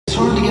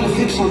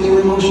picks on their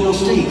emotional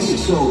states.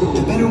 So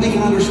the better we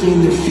can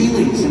understand their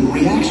feelings and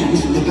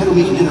reactions, the better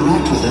we can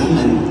interact with them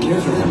and care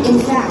for them. In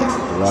fact,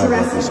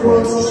 Jurassic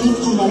World's chief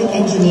genetic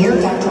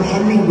engineer, Dr.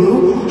 Henry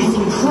Wu, has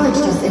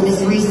encouraged us in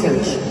this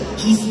research.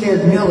 He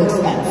spared no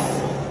expense.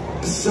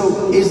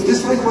 So, is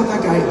this like what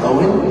that guy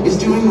Owen is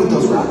doing with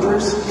those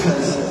raptors?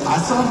 Because I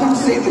saw him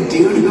save a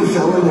dude who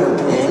fell in their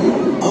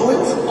pen.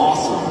 Owen's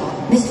awesome.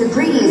 Mr.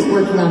 Grady is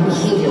working on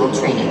behavioral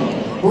training,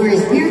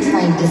 whereas we're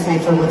trying to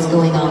decipher what's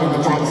going on in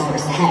the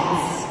dinosaurs'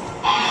 heads.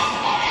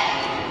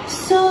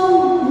 So,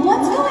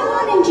 what's going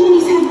on in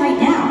Jeannie's head right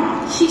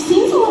now? She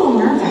seems a little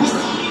nervous.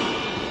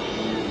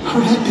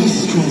 Her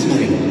headpiece is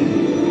transmitting.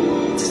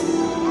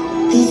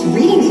 These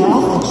readings are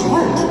off the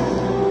chart.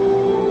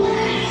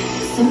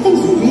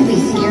 Something's really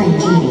scaring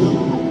Jeannie.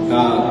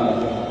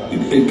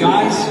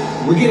 Guys,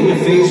 we're getting a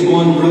phase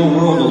 1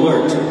 real-world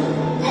alert.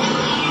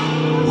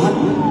 What?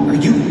 Are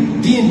you...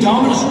 The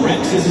Indominus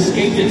Rex has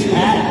escaped its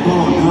pad.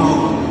 Oh,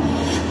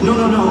 no.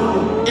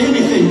 No.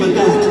 Anything but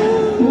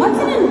that. What's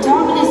an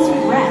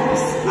Indominus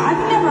Rex?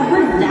 I've never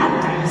heard of that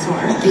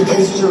dinosaur.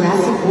 Because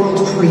Jurassic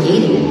World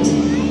created it.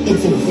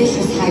 It's a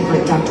vicious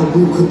hybrid Dr.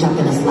 Wu cooked up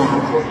in his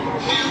lab.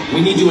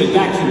 We need to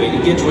evacuate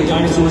and get to a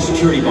dinosaur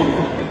security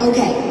bunker.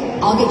 Okay,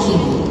 I'll get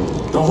Jeannie.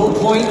 The whole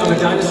point of a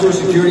dinosaur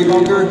security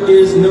bunker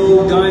is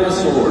no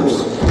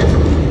dinosaurs.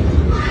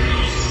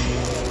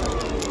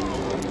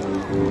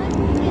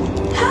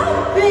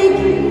 How big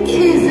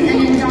is an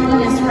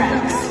Indominus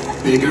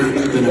Rex? Bigger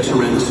than a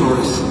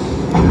Tyrannosaurus.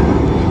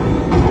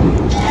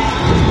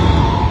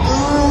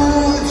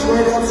 It's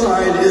right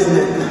outside, isn't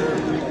it?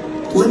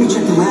 Let me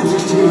check the lab's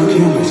exterior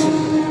cameras.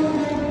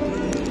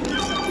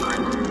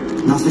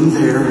 Nothing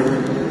there.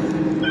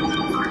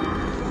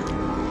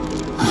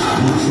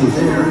 Nothing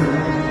there.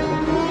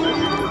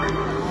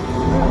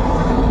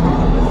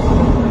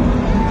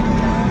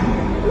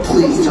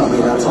 Please tell me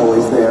that's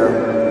always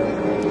there.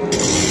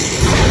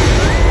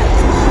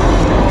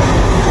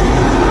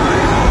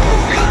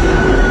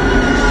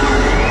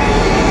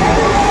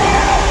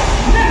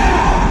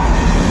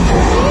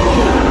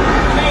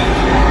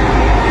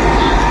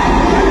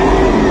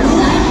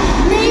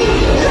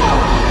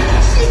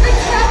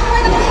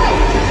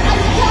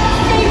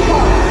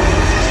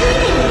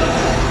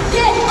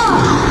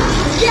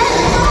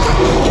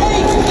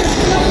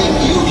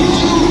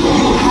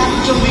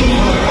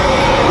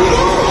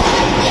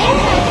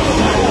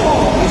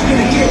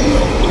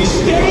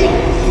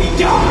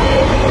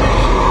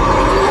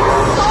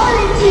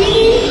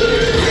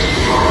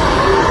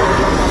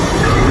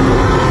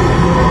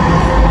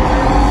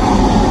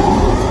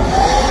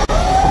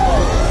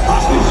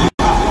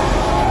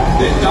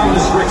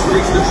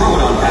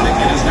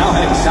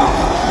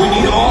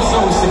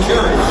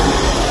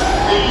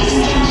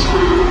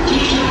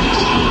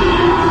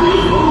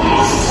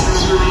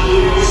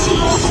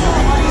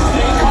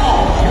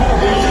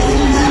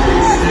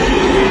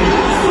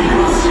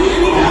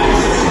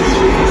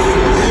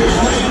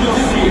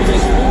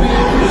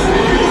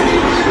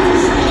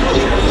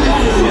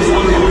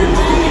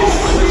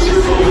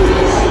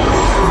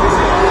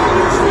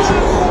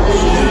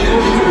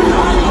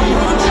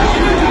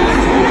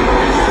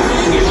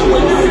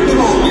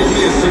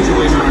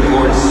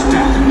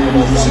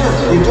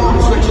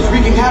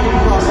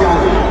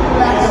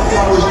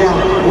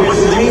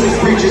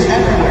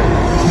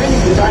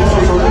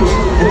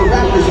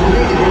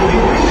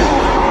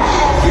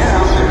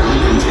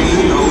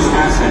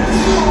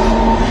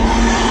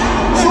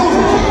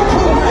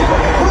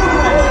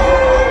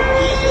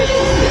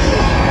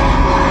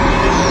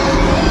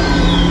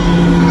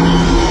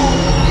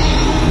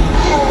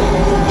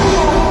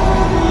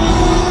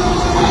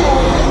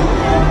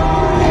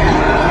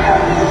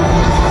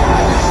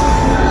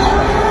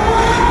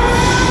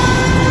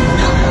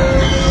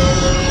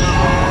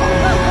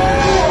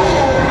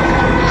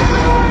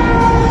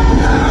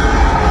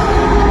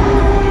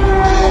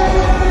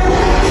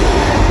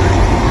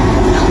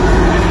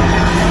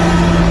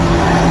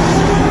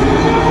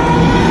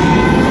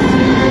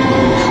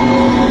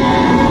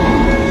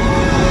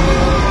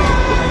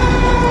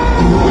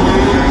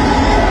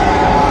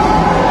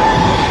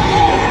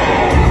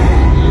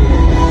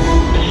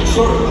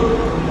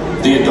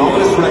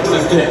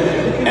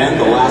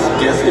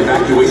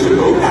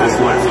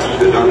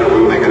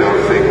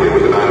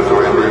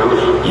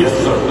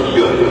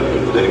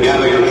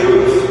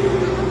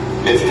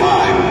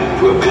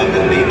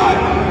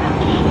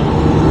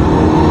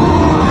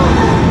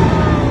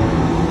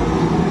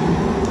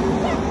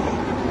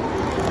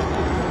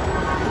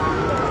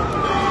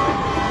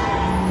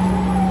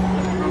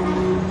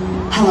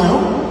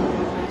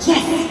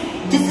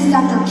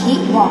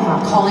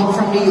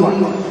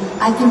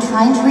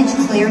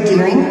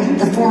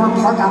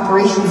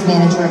 Operations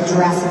manager at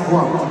Jurassic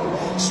World.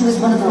 She was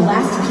one of the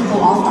last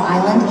people off the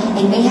island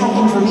and may have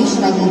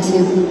information I need to...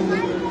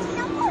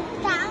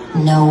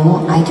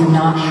 No, I do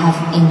not have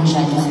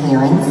engine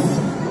clearance.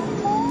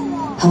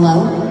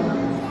 Hello?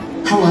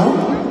 Hello?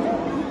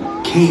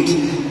 Kate,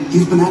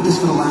 you've been at this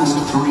for the last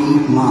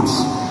 3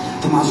 months.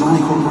 The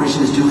Maserati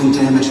Corporation is doing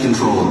damage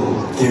control.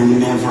 They're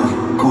never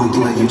going to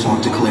let you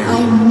talk to Claire.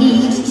 I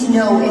need to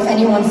know if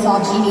anyone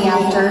saw Jeannie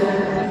after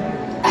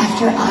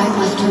I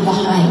left her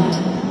behind.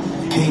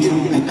 Kate,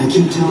 I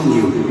keep telling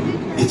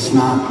you, it's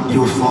not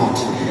your fault.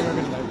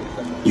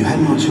 You had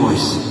no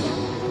choice.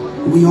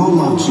 We all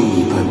love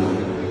Jeannie,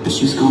 but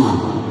she's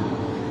gone.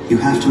 You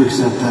have to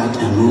accept that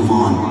and move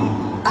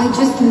on. I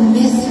just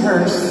miss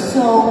her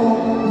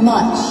so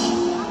much.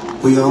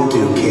 We all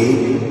do,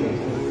 Kate.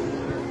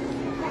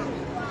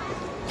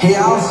 Hey,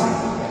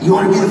 Allison, you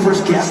want to be the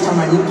first guest on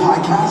my new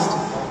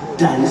podcast?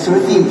 Dinosaur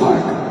Theme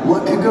Park.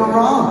 What could go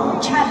wrong?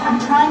 Chad, I'm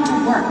trying to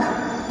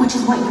work, which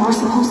is what you're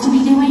supposed to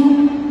be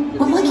doing.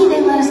 We're lucky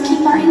they let us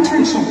keep our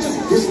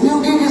internships. This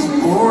new gig is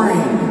boring.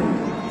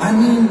 I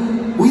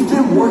mean, we've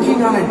been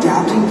working on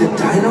adapting the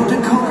dino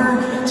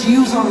decoder to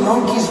use on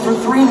monkeys for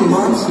 3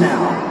 months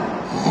now.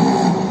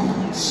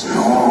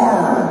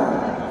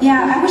 Snore.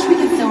 Yeah, I wish we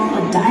could fill it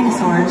with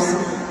dinosaurs.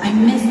 I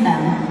miss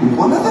them.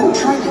 One of them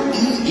tried to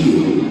eat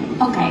you.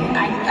 Okay,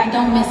 I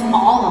don't miss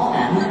all of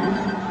them.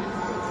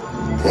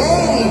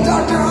 Hey,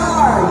 Dr.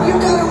 R, you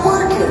got it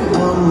working.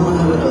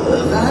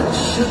 That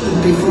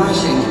shouldn't be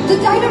flashing. The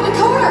dino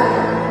decoder!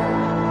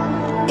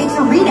 It's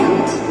a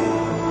readout.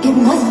 It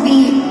must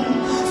be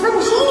from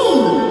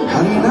Jeannie.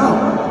 How do you know?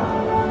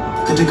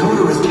 The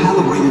decoder is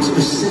calibrated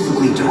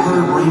specifically to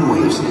her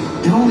brainwaves.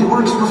 It only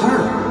works with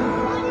her.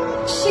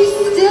 She's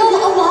still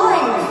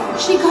alive.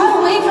 She got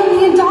away from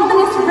the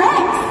Indominus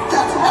Rex.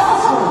 That's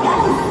awesome!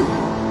 Yes.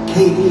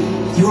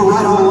 Kate, you were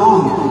right all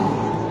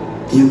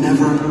along. You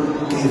never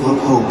gave up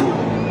hope.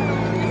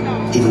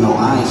 Even though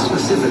I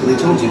specifically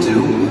told you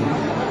to.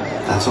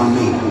 That's on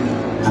me.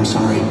 I'm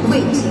sorry.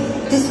 Wait,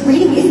 this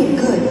reading isn't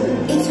good.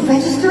 It's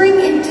registering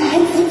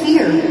intense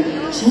fear.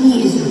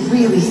 Jeannie is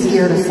really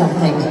scared of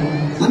something.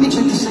 Let me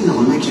check the signal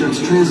and make sure it's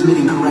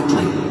transmitting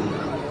correctly.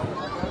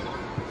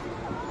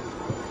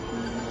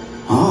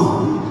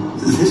 Oh,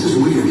 this is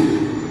weird.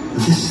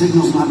 This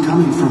signal's not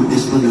coming from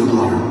Isla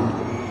Nublar.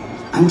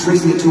 I'm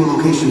tracing it to a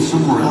location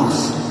somewhere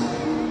else.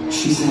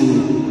 She's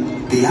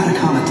in the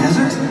Atacama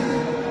Desert?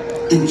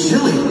 In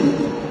Chile?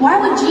 Why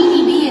would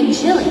Jeannie be in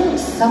Chile?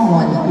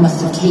 Someone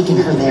must have taken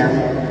her there,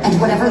 and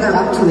whatever they're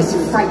up to is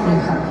frightening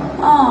her.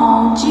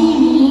 Oh,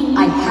 Jeannie.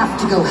 I have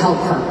to go help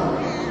her.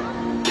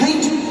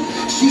 Kate,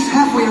 she's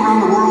halfway around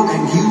the world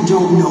and you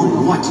don't know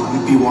what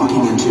you'd be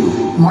walking into.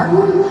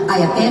 Martin, I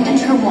abandoned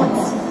her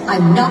once.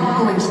 I'm not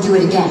going to do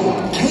it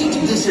again. Kate,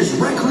 this is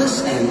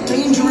reckless and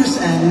dangerous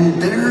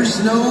and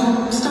there's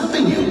no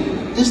stopping you,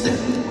 is there?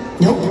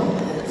 Nope.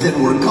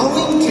 Then we're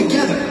going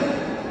together.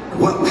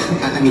 Well,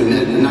 I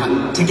mean,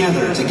 not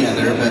together, but,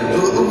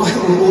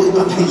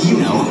 you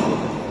know.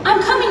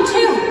 I'm coming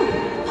too.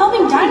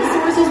 Helping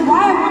dinosaurs is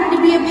why I wanted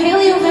to be a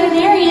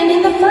paleo-veterinarian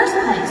in the first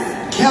place.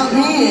 Count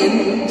me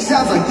in.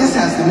 Sounds like this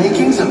has the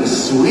makings of a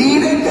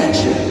sweet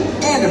adventure.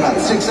 And about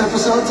 6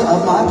 episodes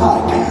of my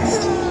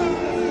podcast.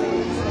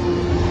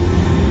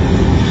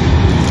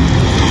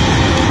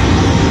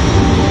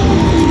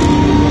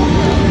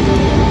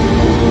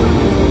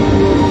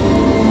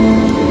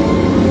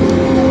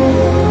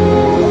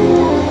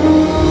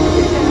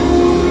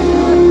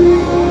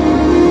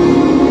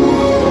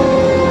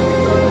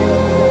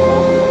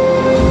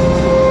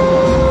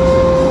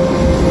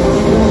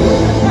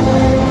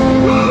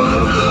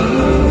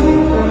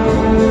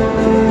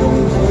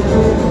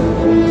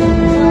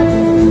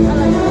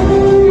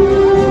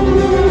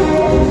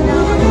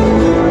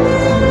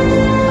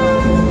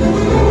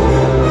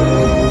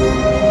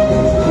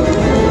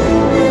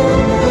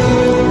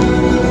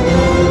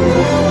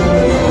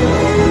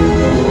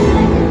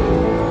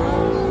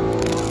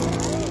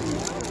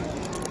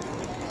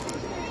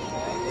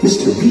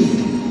 Mr. Reed,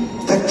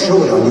 that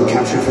Troodon you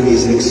captured for me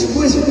is an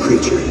exquisite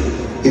creature.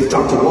 If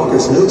Dr.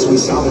 Walker's notes we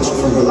salvaged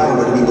from her lab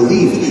are to be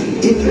believed,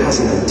 it has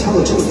an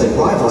intelligence that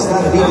rivals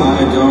that of even...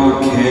 I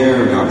don't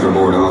care, Dr.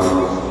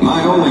 Bordoff.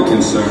 My only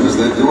concern is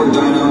that your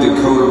Dino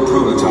Decoder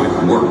prototype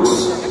works.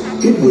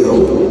 It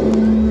will,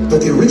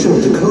 but the original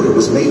decoder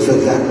was made for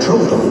that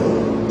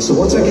Troodon. So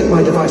once I get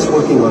my device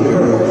working on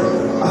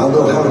her, I'll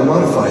know how to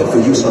modify it for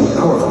use on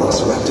our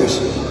velociraptors.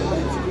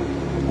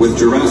 With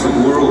Jurassic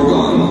World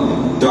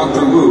gone,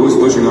 Dr. Wu is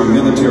pushing our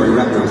military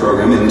raptor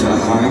program into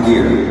high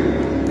gear.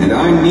 And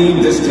I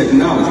need this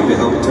technology to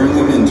help turn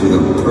them into the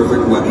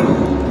perfect weapon.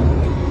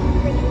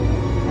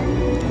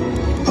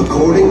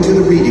 According to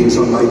the readings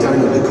on my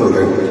Dino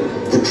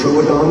Decoder, the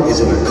Troodon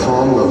is in a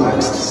calm,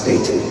 relaxed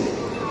state.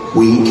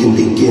 We can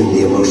begin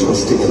the emotional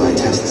stimuli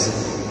tests.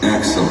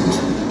 Excellent.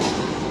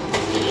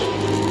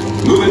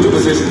 Move into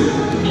position.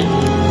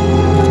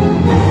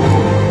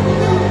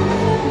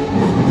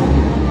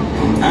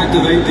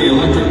 Activate the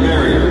electric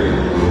barrier.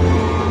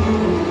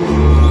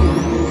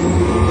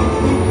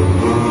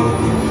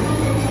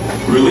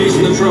 Release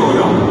the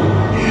Troodon.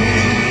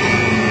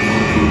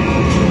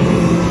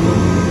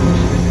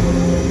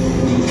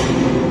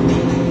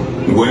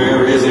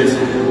 Where is it?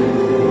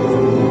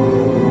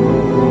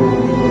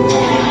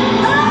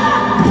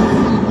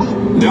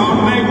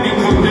 Don't make me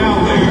come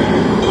down there.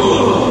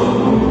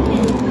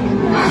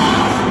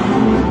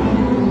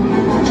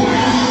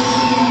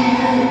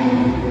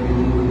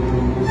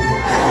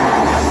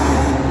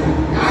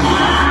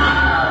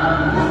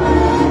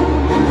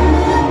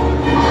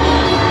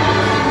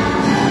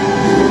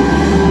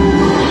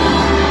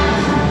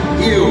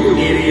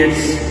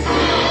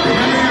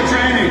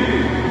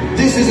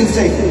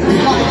 safe. We've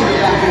got to get her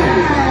back in.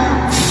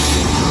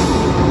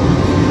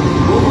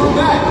 Move her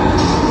back.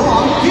 Go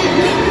on, get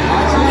in.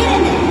 Get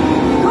in there.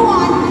 Go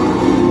on.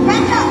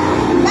 Back up.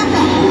 Back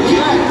up.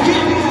 Get.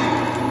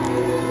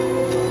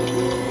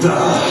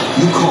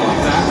 You call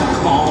that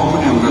calm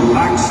and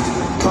relaxed?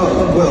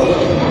 Well,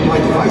 my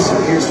device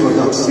appears to have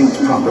not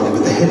synced properly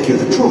with the headgear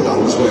that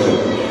Troodon was wearing.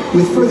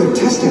 With further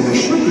testing, I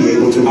should be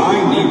able to... I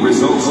need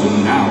results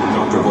now,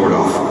 Dr.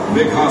 Bordoff.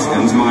 Vic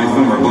Hoskins, my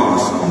former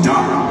boss,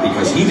 died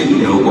because he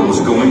didn't know what was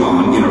going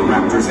on in a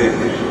raptor's head.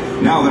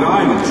 Now that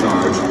I'm in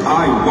charge,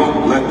 I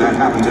won't let that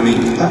happen to me.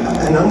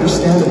 An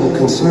understandable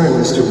concern,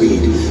 Mr.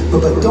 Reed.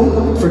 But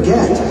don't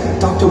forget,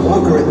 Dr.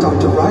 Walker and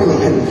Dr. Riley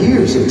had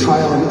years of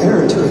trial and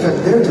error to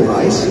perfect their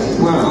device.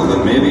 Well,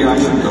 then maybe I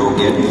should go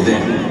get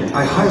them.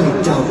 I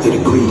highly doubt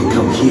they'd agree to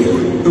come here.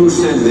 Who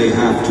said they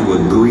have to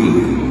agree?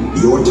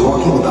 You're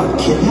talking about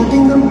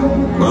kidnapping them?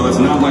 Well, it's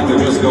not like they're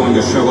just going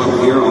to show up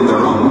here on their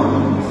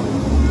own.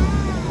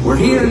 We're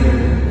here.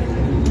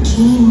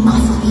 Gene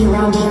must be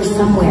around here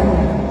somewhere.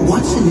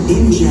 What's an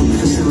InGen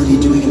facility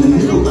doing in the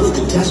middle of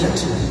the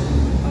desert?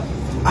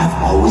 I've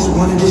always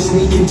wanted to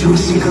sneak into a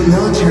secret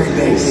military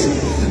base.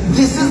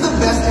 This is the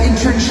best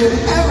internship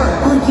ever!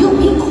 Will you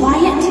be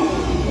quiet?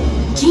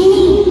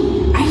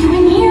 Jeannie, are you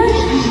in here?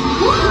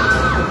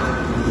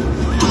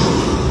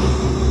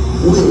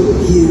 Will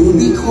you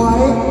be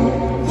quiet?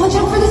 Watch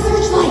out for the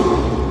searchlight.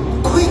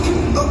 Quick!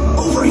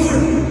 Over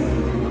here!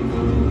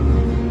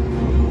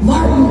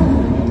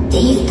 Martin,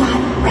 they've got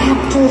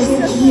raptors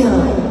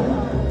here.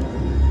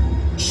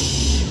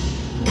 Shh.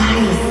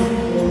 Guys.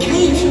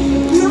 Kate!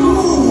 No!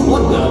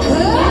 What the?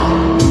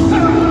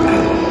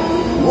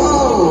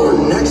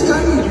 Whoa! Next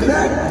time you do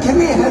that, give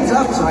me a heads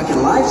up so I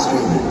can live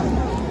stream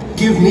it.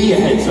 Give me a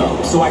heads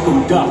up so I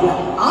can duck.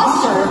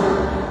 Officer.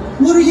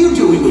 What are you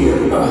doing here?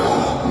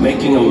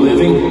 Making a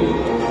living?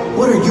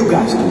 What are you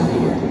guys doing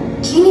here?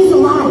 Jeannie's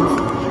alive.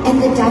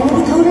 And the dino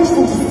decoder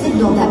sent a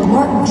signal that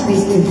Martin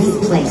traced to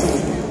this place.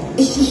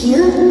 Is she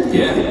here?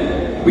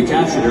 Yeah. We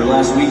captured her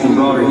last week and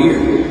brought her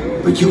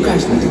here. But you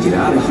guys need to get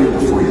out of here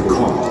before you're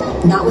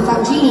caught. Not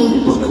without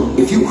Jeannie. Look,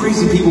 if you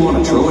crazy people want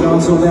to throw it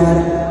on so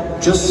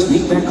bad, just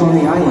sneak back on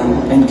the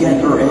island and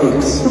get her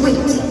eggs. Wait.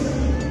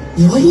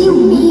 What do you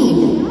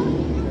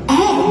mean?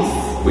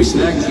 Eggs? We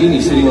snagged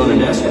Jeannie sitting on a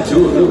nest with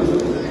two of them.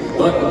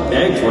 But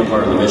eggs weren't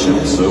part of the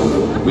mission, so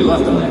we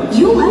left them there.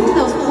 You left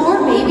those poor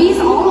babies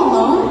all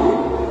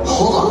alone?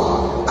 Hold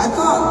on. I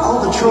thought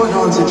all the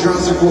Troodons in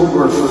Jurassic World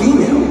were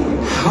female.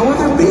 How are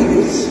their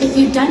babies? If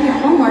you'd done your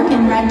homework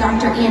and read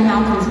Dr. Ian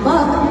Malcolm's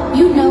book,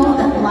 you'd know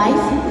that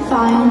life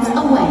finds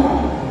a way.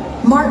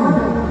 Martin,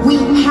 we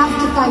have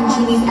to find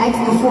Jeannie's eggs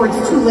before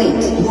it's too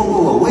late.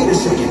 Whoa, wait a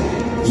second.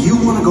 You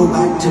want to go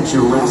back to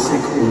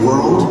Jurassic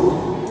World?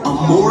 A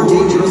more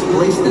dangerous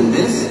place than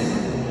this?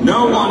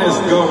 No one is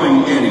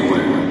going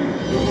anywhere.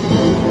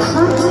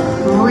 Kurt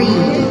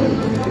Reed.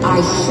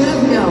 I should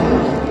have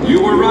known.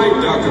 You were right,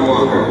 Dr.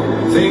 Walker.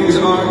 Things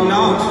are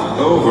not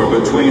over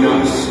between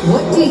us.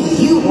 What do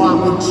you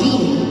want with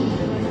Jeannie?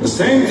 The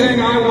same thing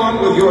I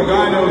want with your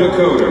dino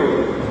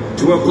decoder.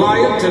 To apply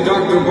it to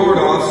Dr.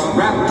 Bordoff's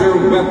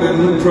Raptor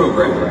weapon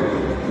program.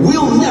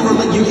 We'll never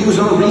let you use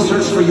our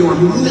research for your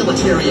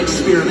military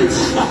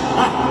experiments.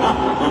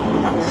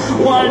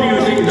 Why do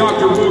you think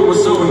Dr. Wu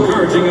was so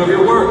encouraging of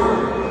your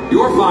work?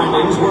 Your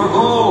findings were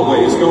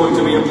always going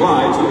to be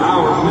applied to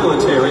our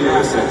military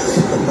assets.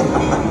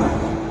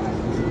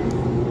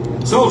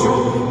 Soldier,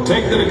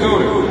 take the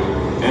decoder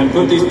and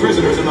put these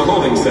prisoners in the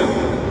holding cell.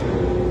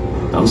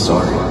 I'm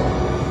sorry.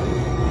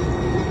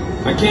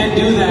 I can't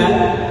do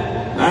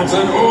that. That's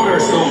an order,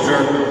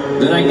 soldier.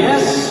 Then I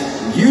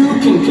guess you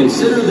can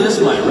consider this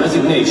my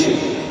resignation.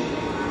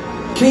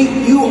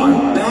 Kate, you are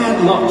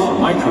bad luck for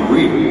my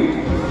career.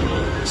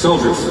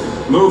 Soldiers,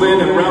 move in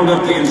and round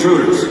up the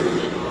intruders.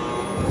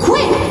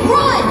 Quick,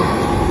 run!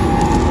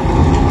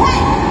 Hey,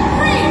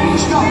 Reed!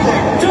 Stop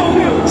there! Don't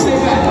move! Stay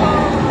back!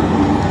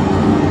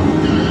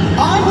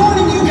 I'm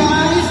warning you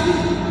guys!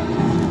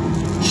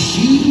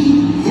 She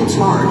hits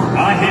hard.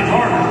 I hit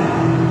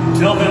harder.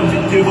 Tell them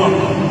to give up,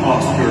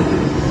 Oscar.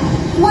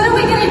 What are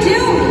we gonna do?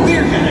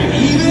 We're gonna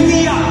even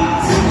the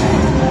odds.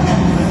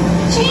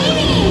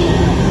 Jeannie!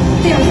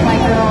 There's my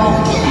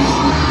girl.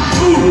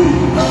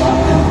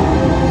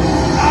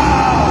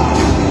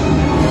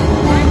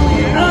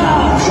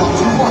 Shot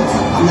you once.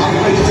 I'm not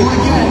ready to do it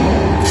again.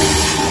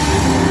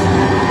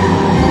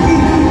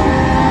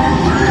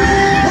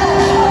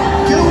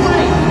 Whoa! Get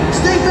away!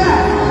 Stay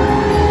back!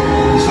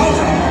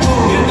 Soldier,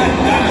 get that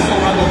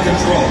dinosaur under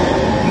control.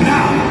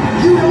 Now!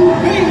 You don't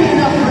pay me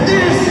enough for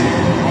this!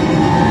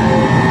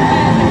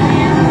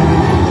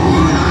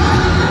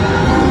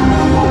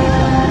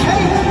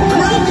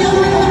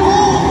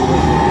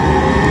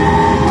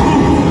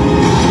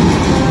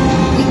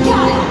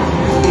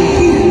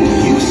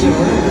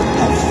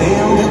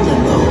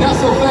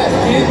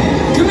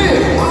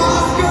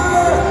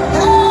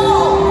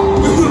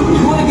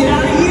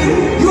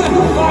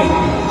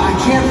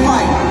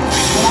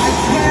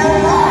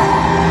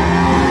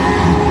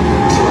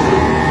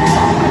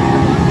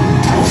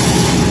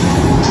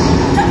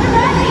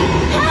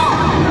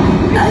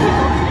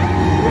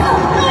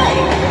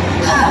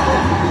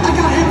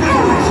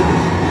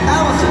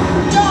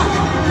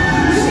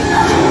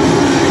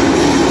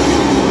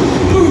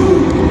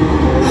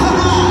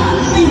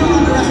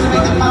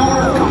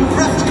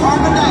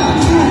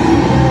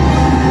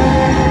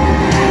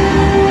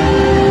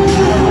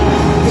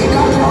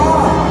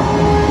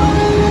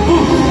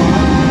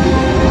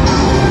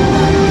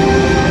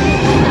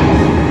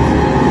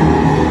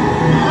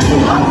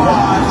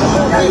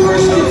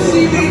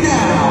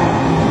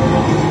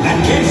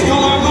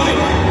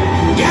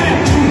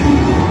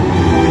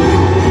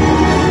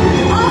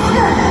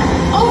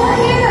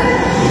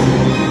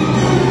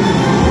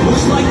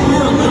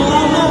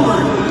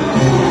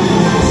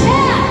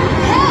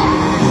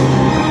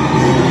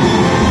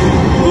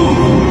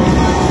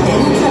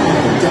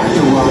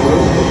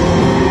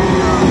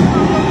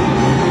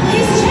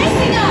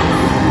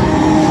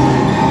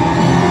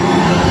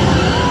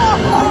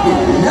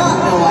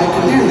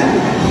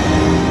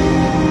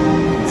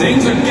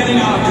 Things are getting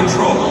out of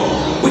control.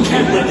 We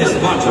can't let this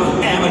bunch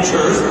of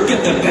amateurs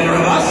get the better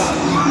of us.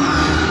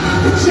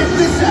 Check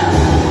this out!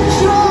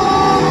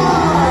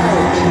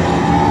 Charge!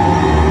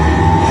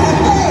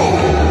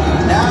 Hey!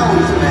 Now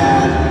he's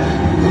mad.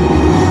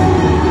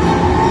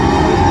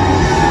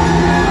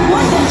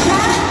 What's the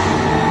chat?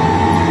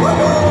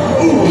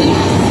 Woohoo!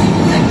 Yes!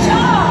 Good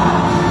job!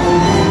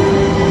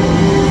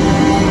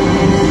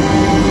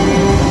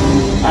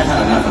 I've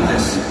had enough of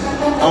this.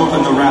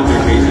 Open the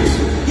raptor cages.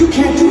 You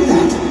can't do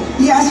that.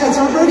 The assets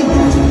aren't ready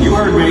yet. You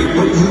heard me.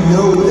 But you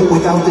know that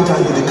without the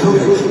Dino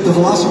Decoder, the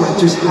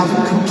Velociraptors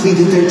haven't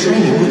completed their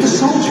training with the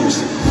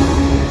soldiers.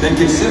 Then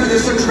consider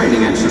this a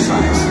training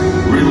exercise.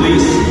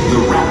 Release the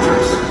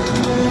raptors.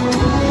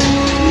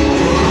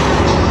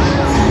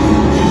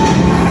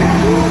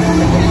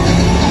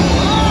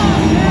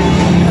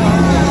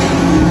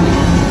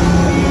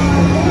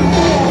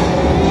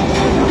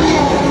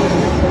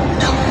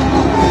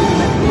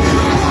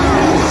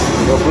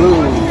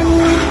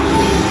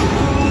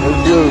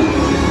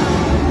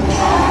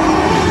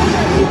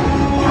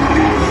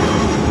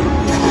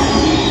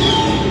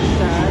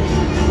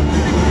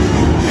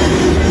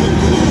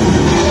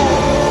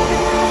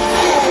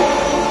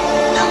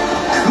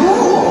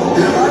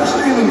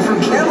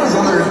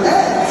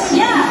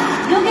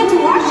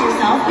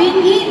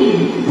 Being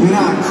eaten.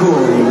 Not cool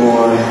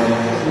anymore.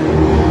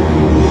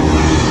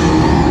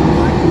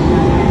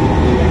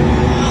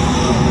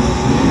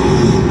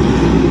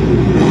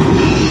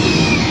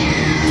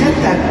 Get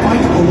that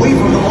bike away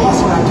from the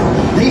Velociraptor.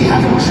 They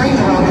haven't trained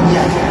around him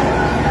yet.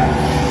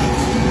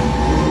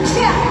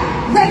 Jack,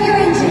 rev your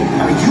engine.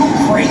 Are you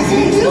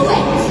crazy? Do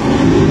it.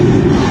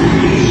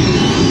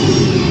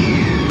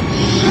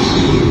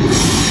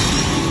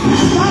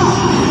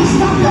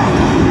 Stop that!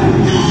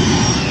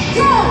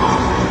 Go!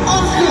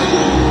 Oscar!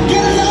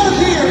 Get us out of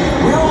here!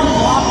 We're on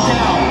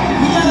lockdown.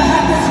 We gotta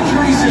hack the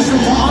security system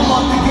to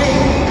unlock the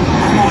gate.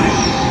 I'm on it.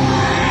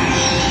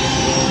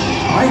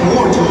 I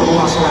warned you the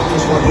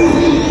Velociraptors were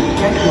moving.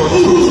 Get your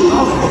food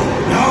out of there.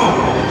 No!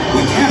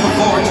 We can't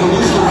afford to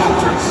lose the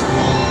raptors.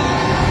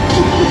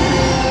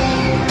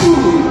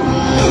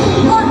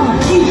 Martin,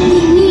 we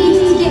need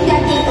to get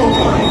that gate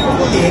open.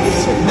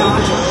 It's not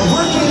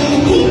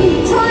working!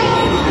 Keep trying.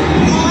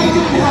 Why do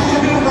you have to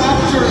be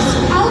raptors?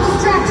 I'll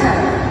distract her.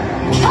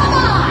 Come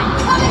on!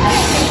 Come and get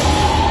me!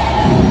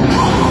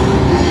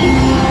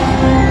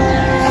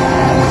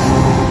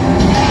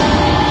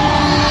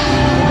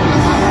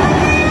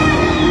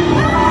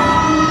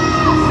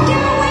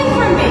 Get away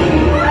from me!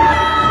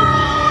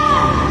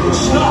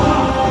 Stop!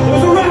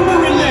 There's a raptor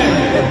in there!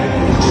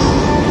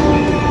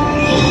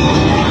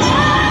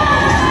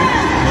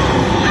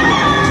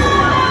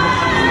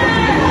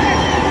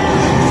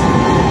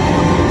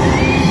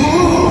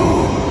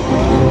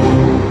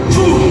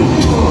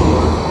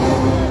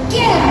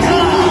 Get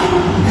him!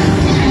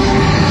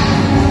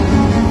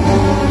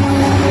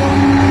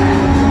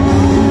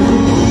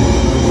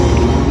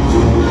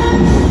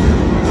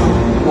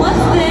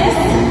 What's this?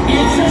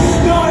 It's a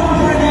stun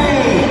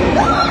grenade!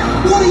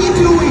 What are you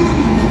doing?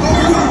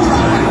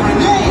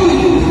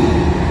 Grenade!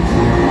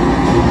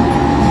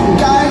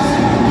 Guys,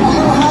 a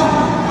little help?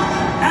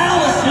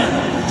 Allison,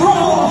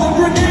 throw the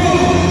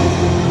grenade!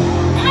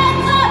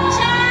 Heads up,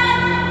 Chad!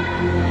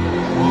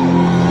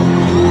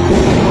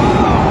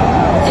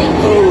 Thank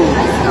you.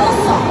 I still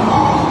saw.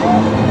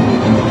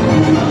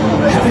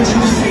 Haven't you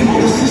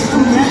disabled the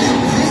system yet?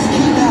 This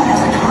keypad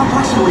has a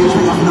complex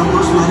arrangement of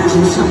numbers, letters,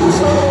 and symbols,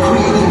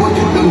 creating what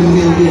could be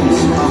millions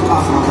of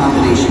possible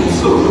combinations.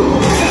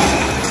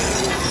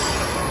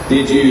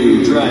 Did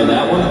you try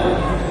that one?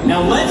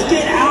 Now let's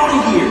get out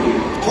of here!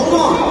 Hold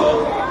on!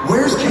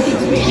 Where's Kate?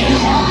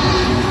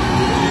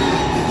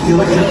 The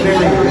electric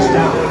barrier is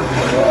down.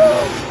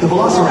 The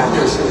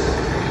Velociraptors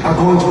are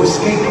going to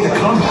escape the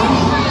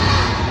compound.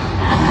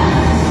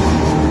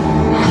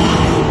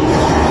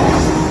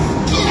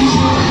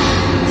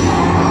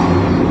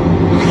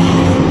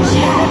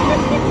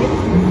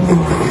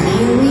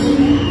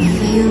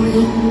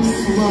 Very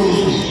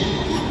slowly,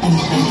 and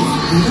make as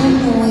little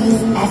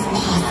noise as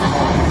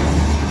possible.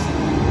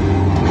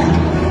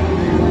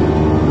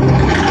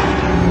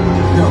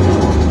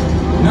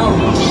 No!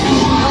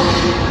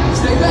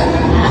 Stay back!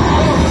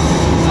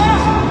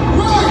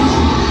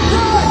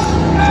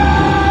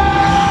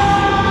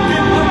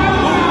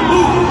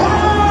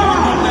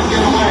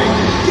 Get away!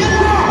 Get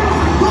out!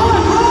 Run!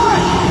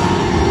 Run!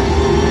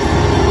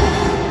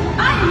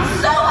 I'm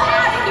so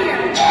out of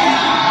here!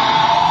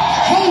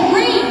 Hey,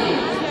 Reed!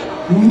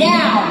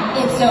 Now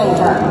it's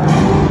over.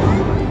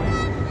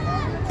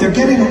 They're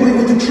getting away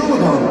with the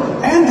Troodon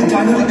and the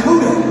Dino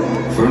Decoder.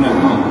 For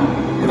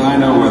now, but I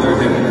know where they're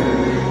headed.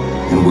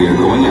 And we are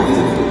going after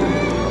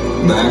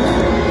them. Back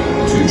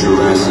to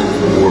Jurassic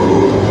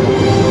World.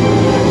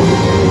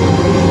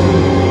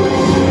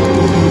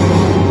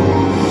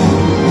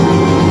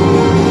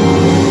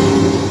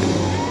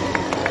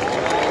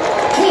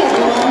 Hey,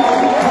 everyone.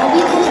 While we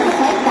catch our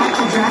flight back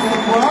to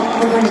Jurassic World,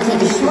 we're going to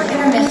take a short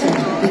intermission.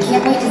 We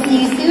can't wait to see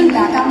you soon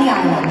back on the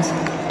island.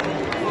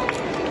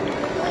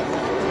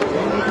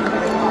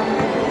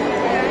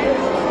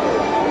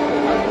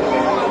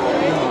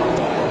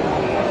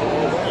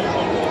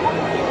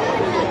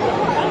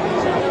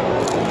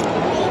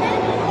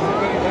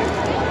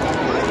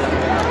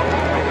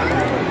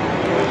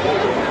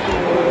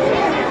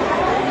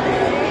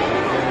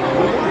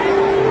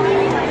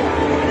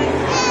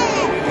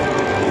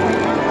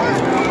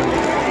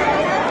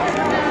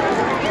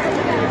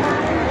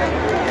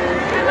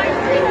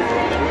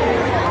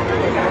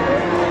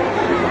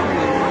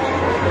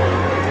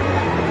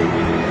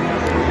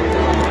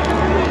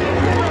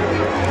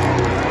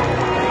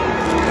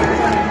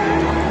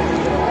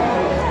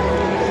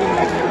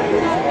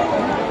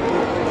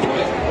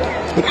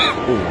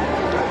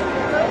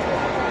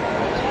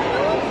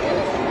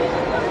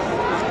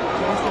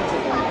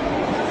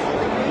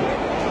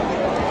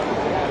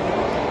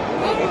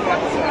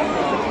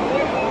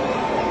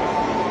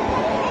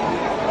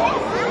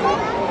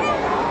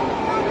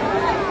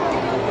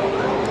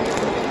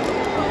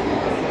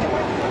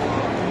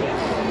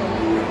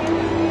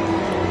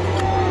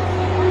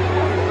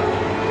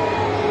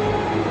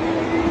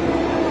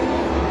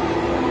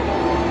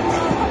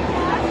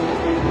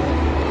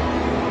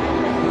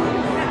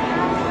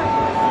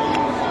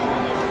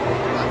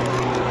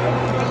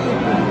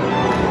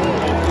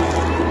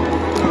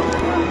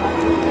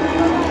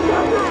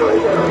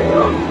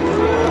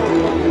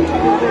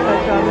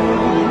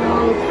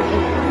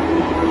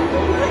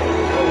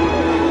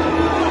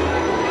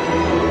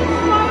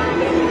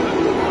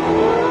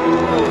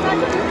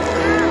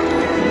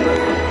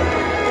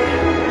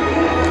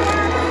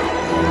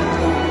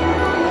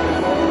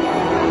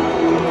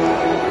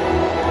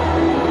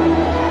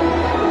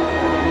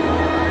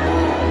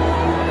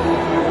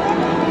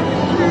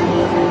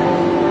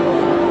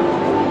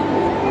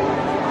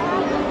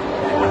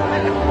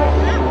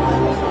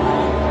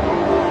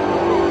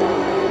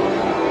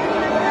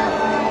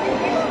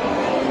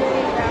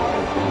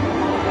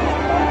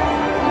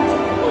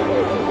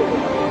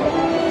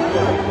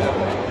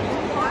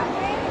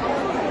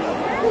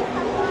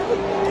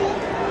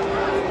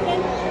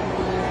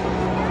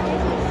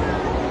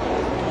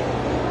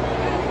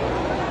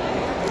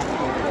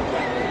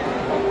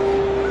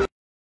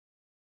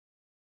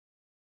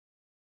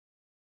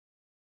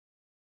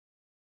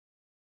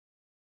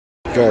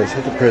 Guys,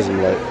 hit the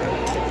prism light.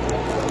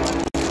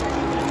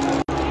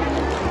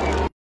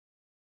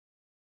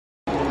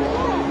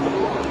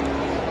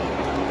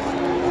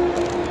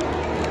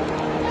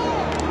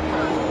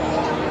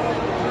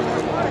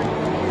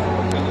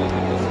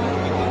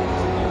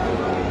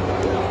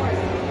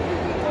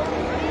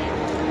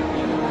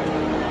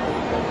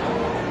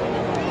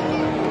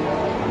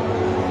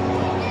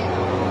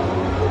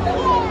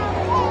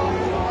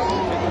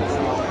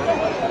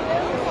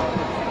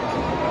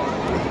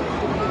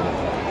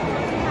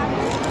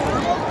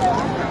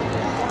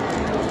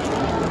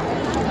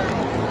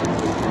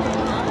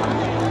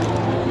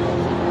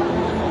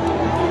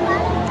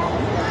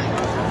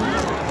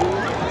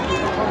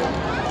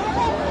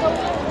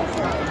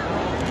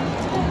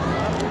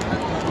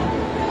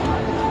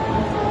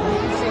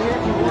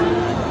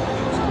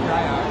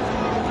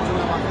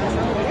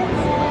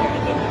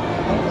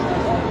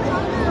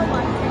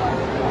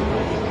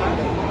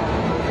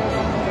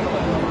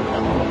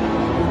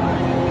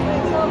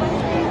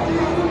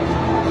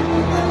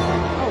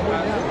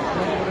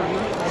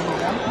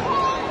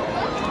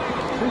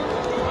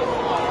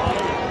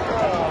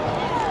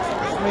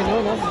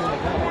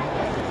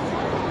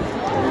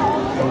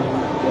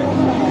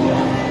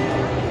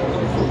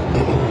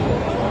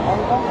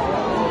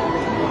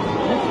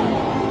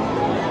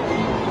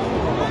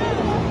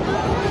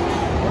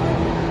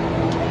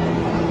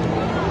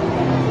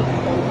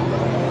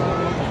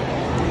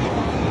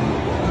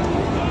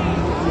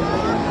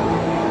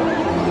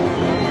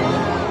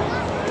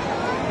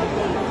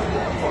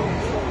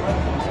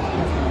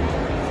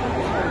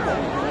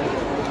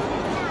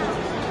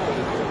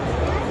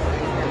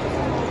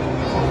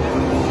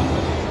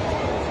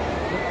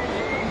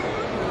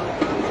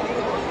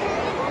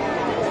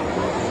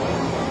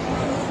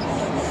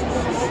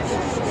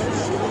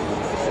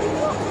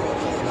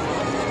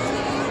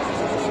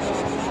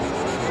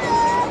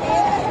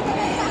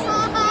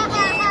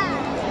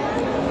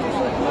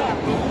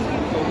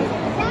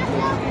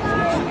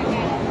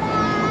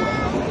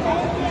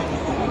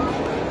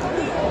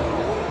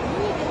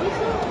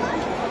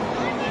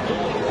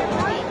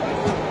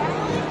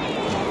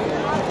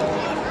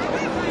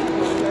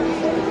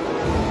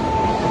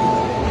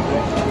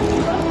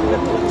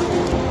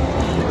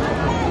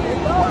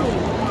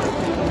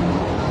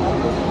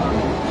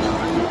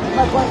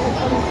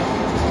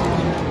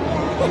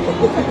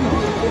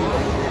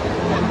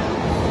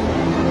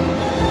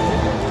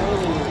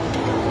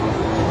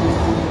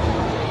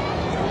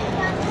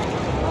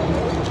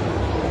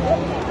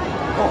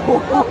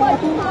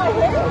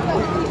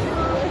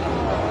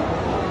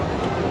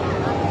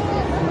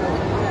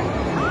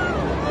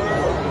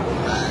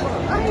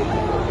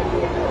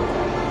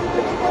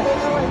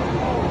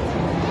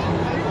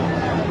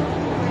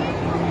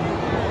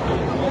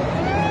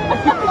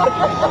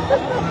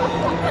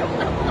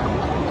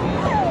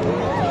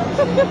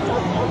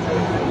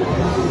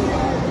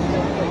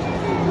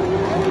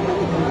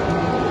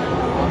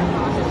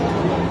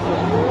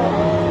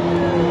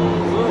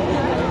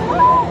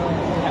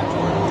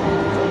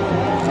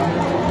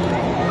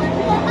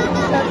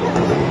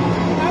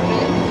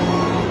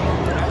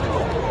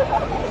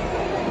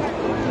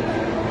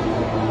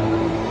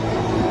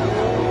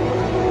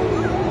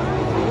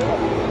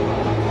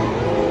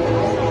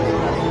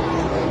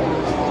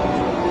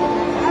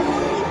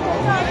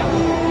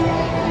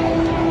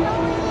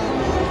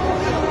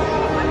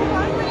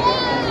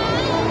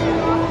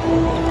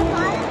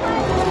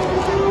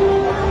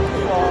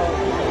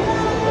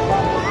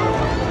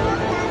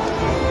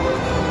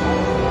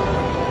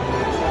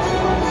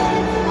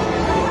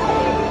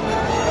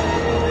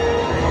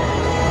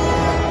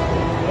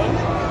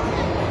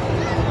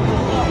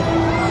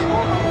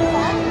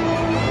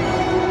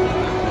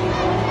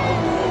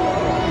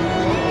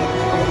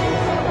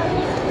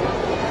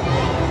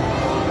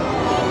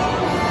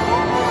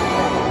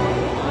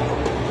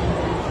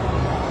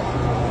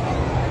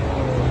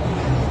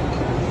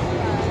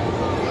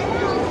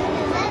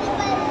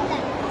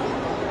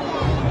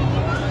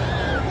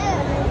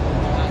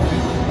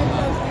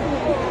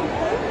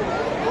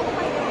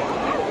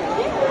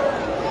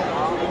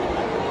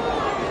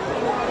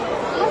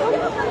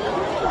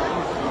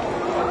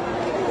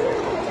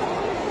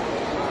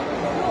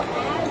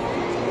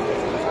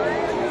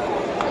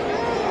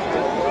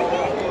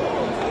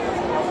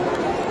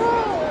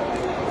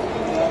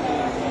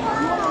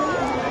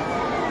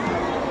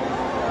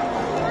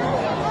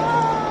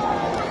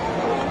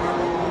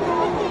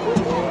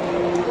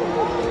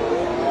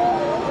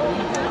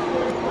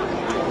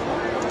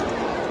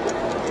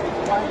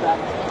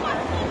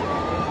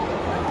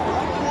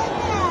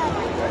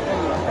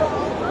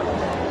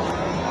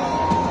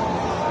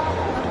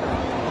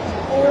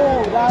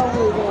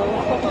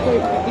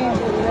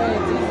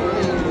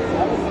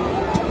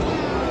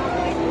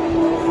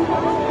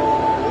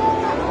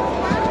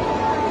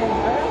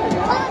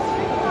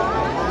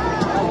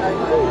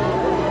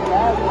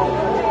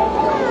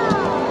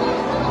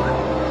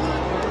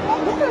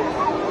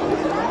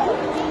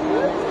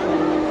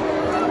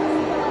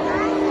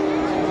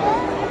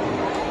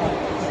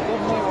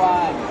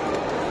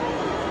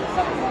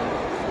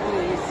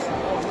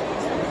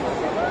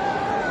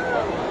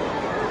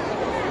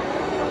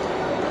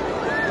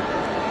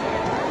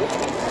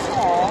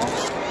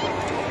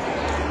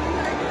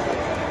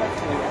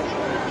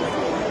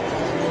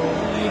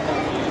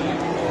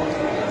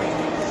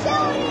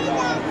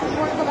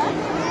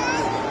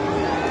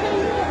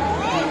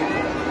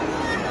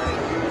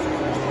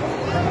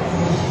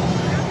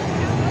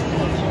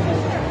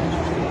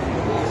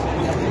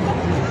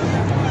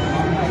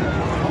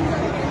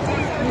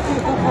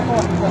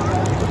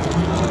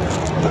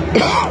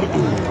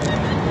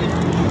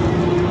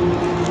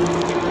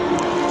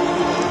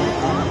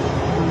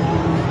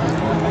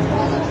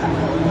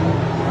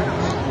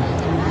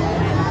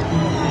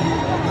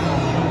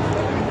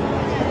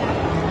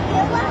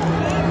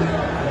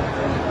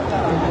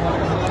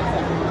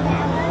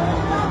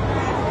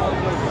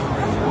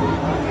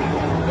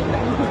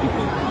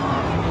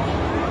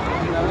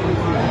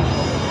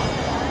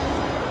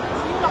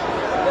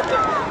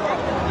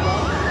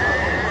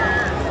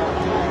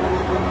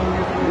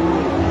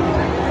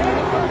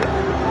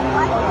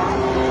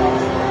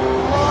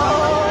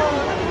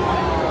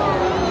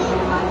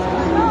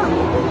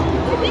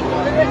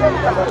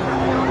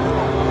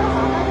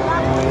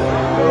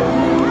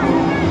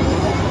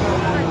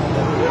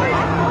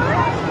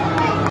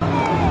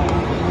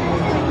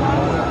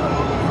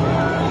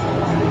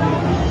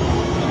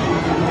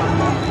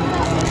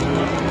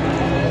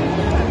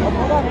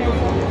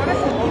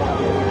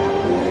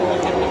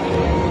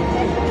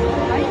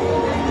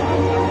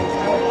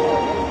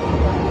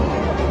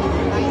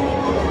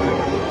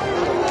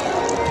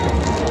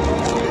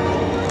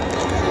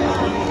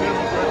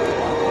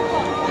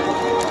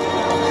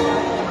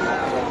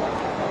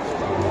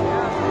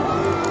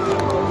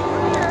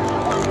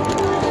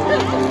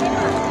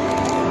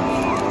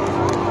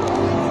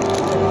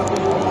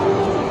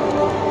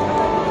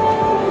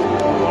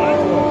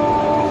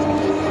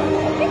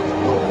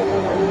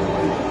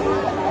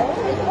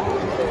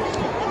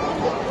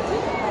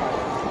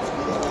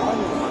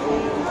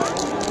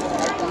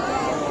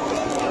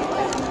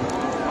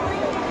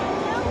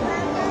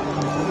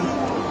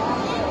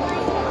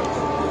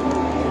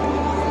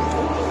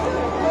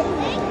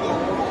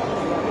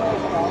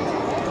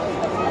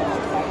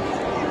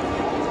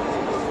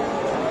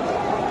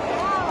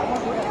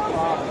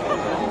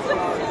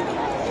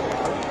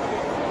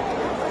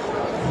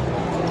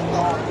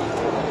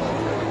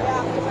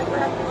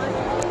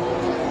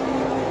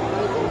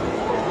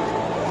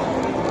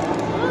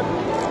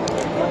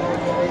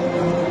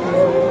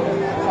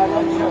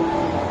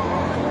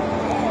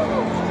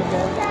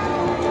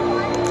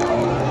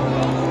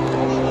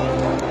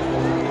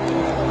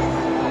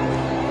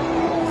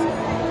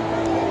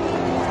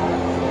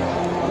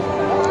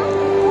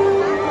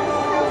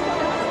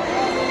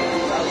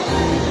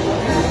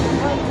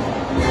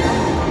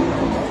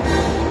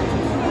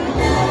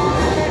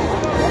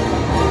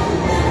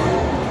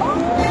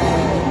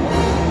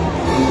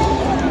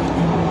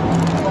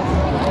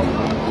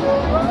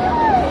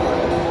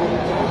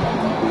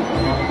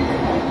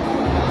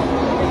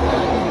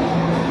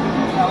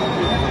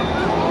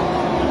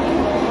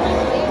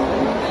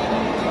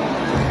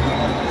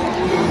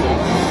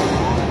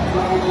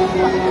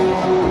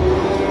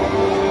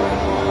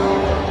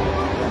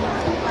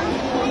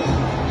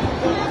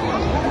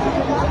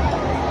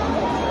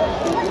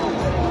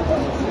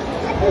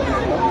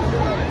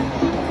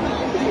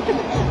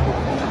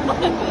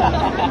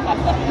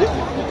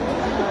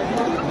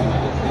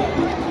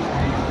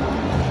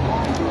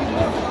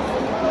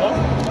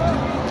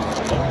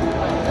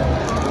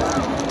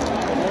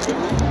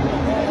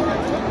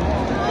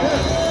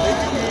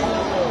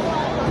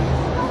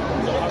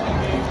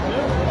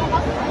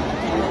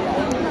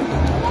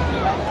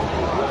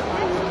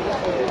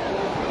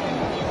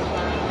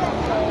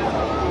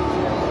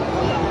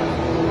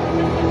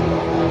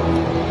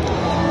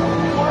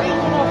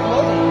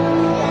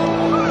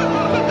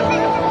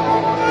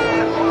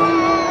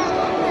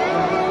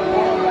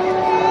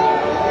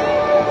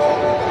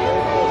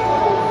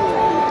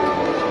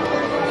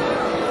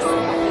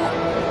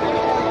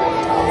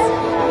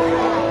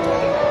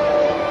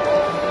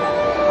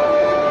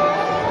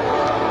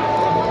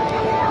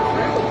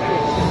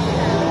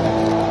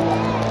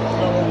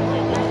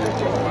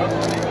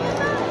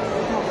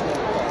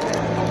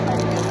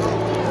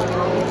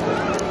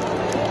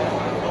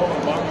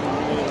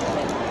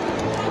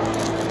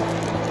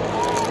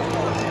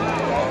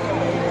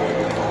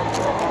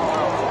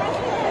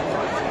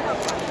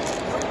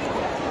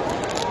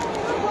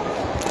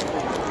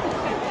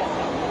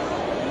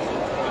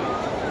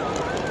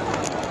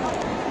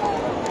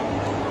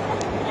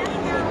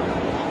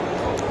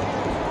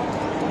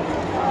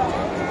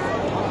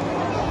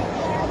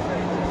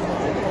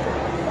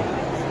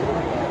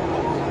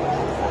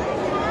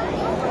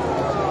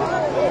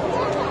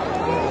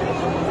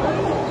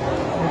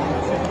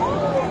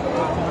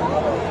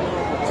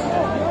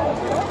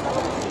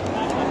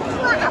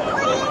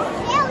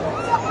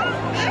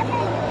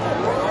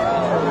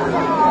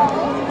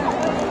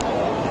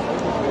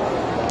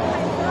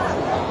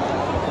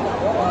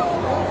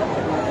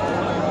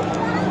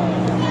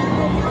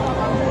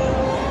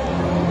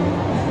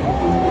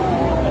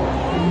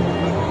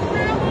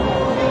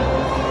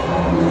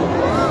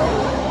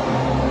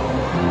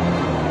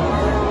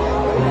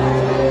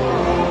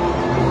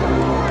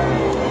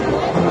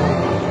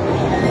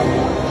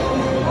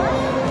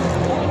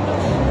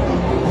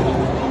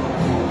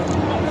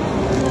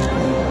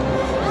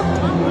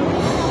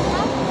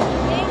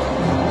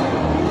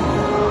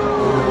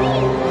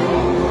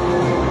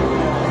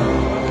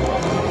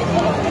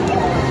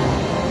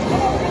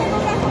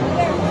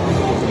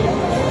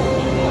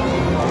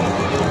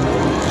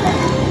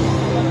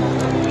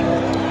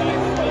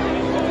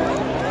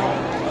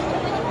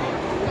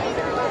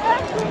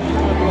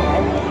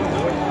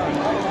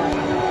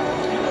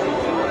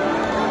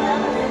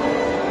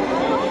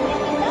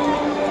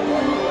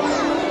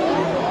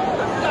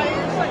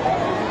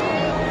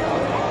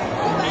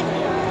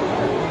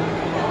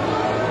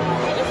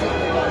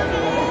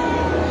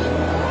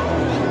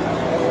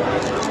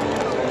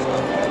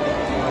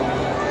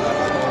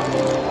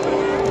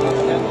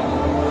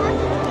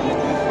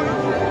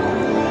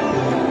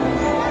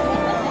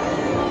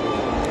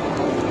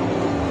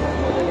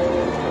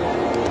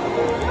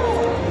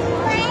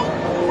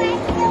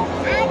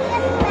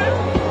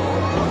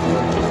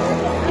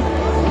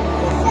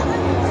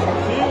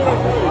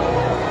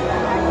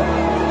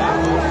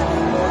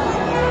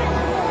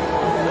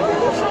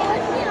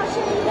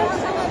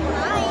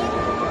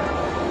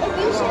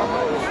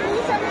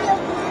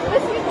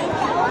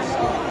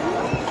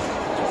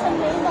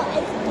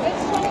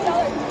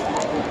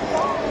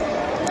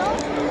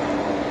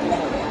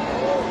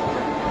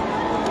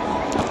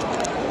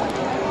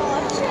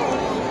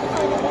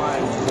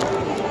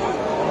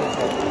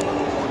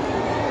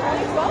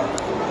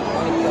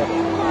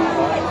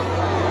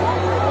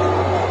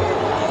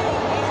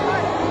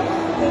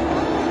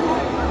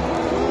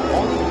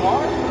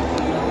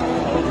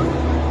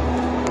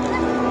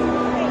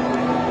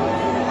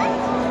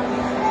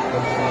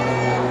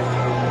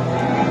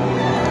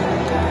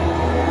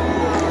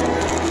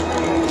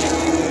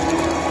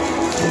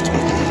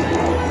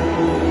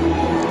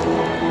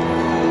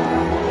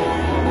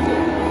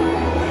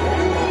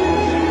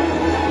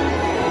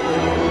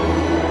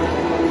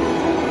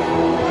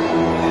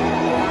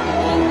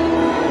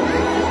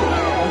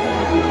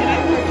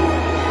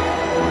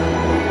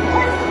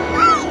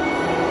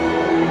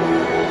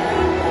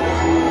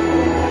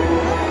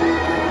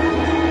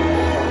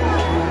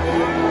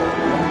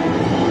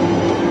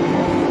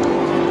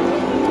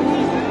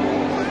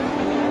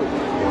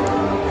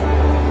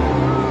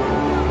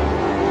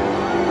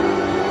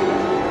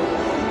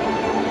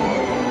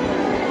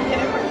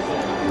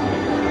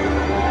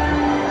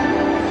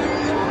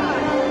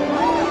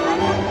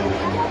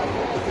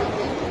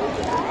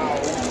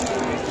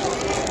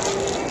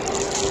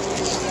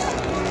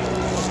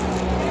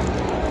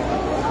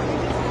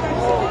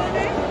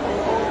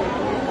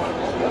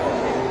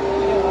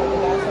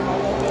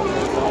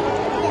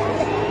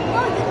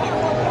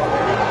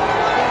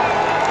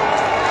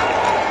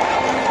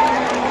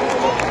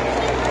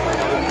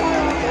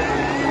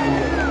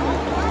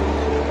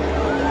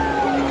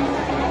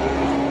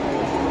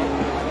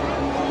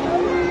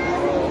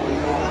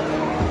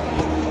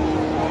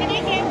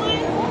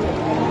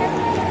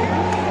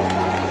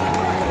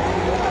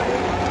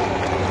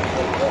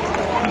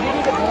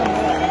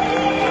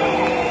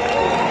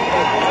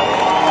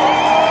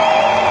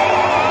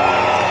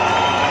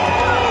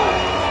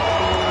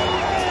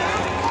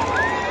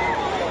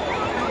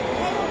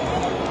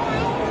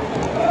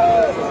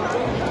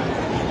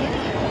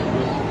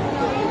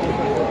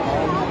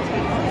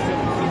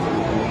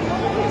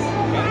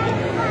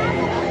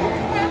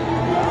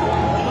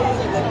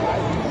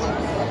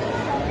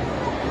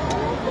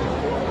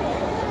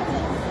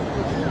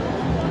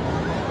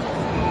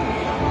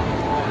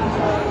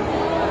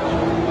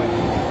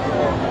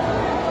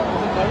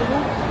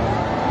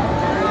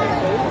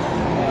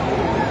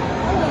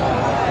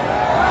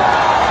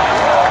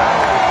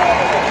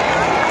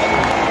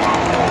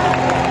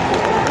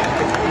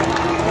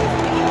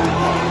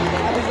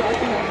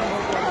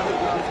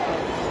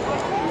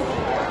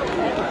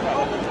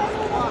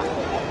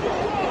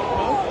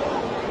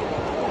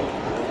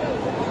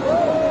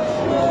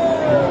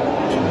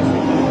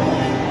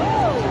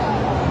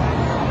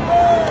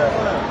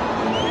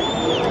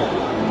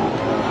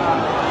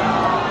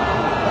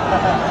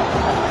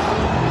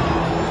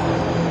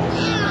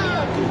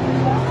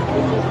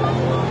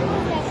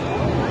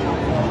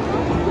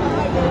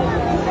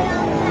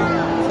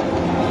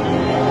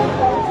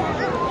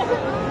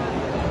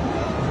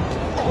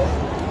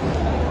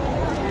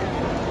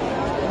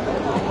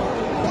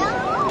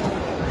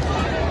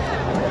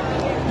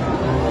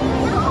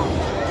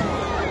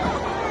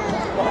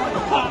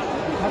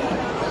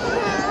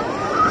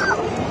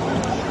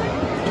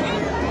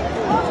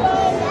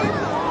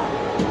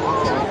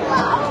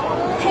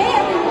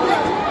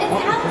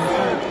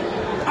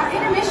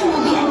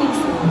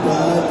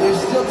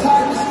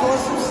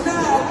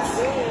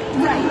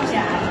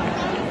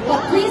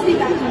 please be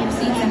backing up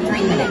seats in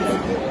 3 minutes.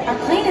 Our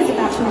plane is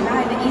about to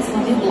arrive at Isla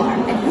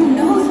Nublar, and who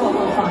knows what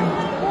we'll find.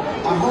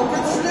 I hope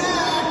it's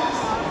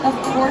snacks! Of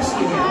course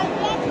you do.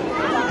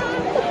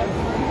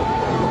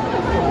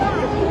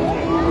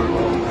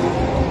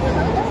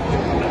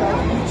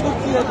 Took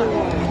the other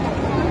one.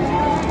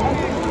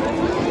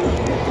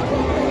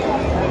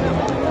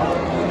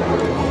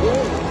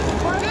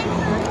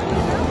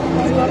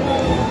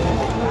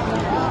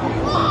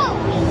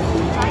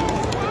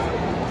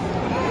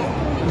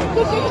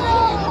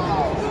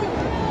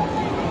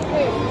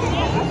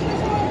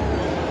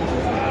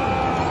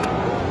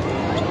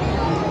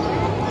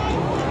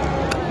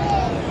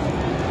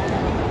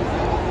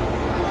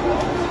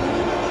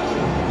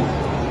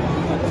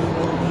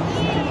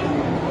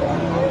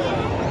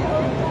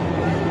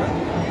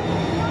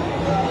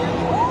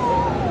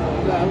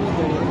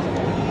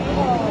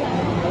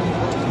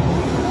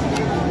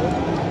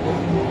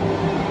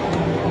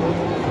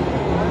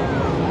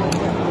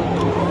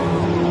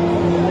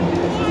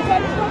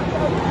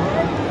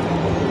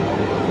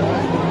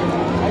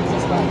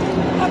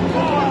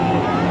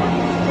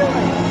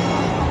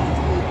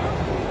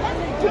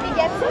 Can you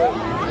get some?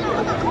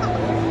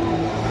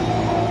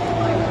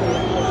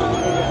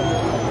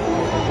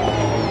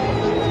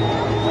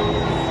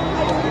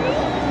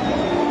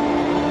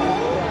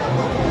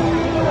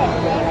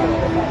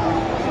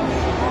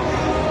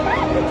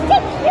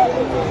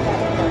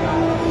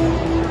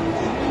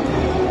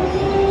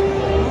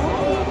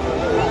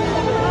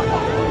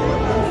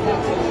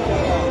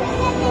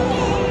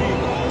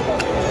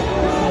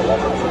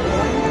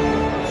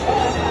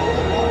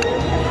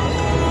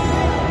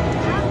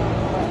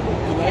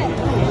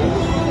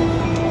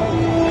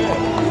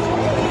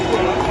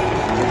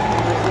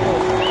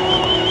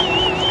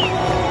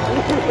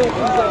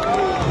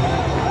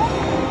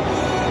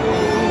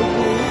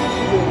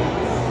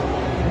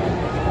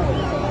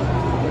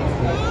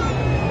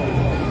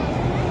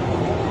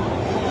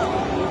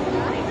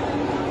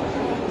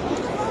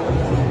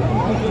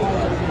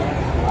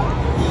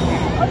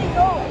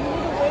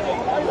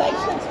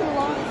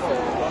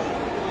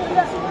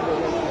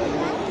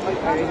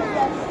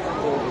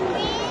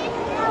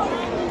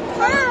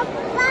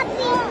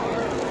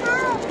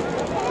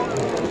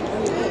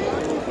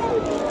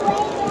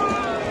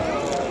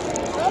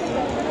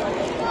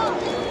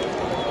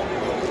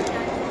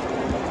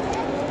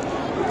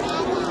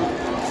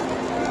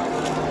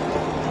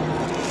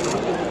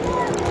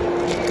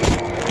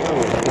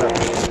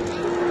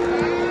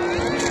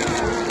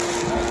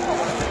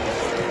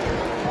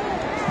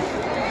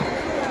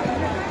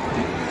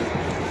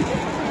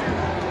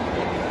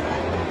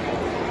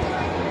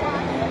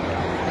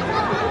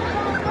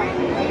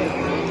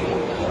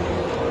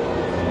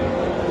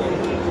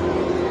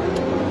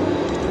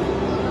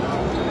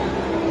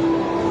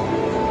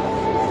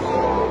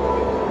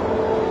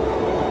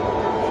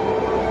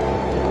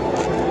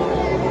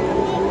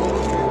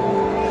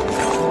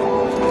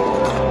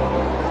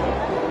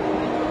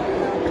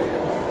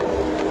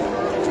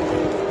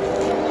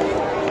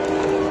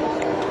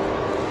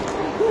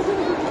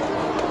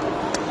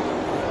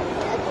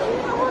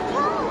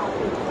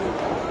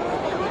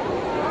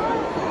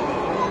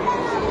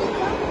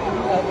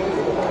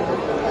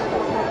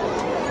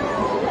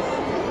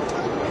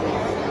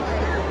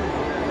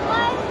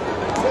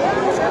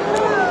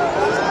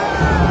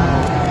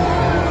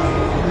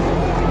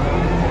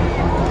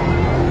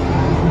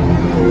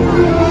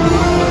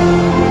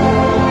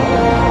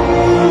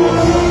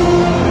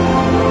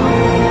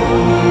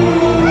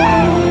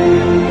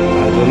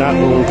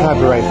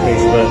 Copyright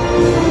Facebook.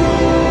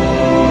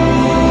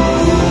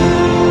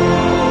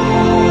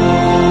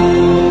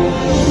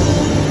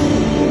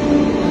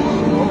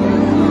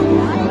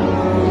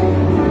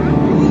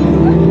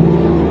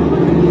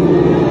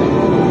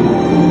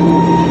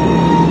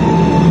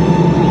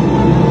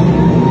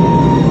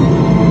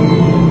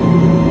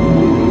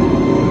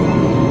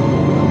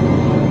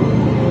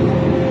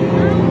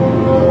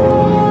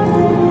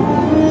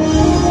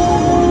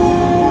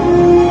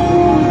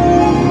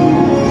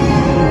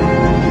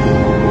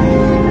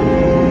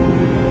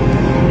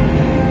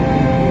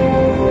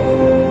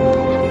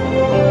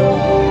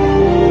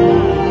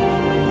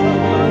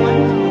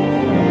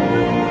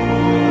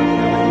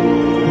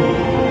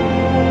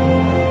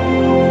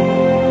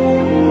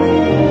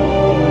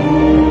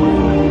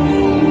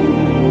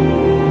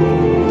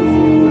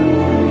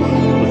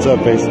 What's up,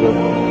 Facebook?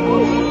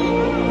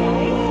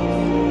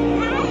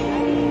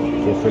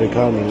 Feel free to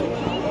comment.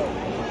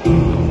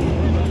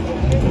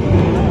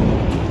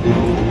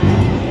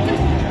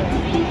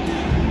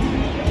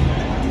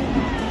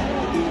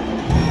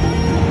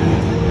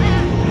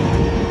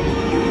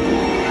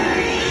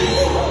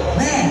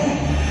 Man,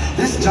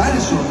 this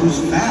dinosaur moves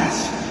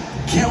fast.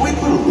 Can't we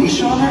put a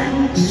leash on her?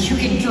 You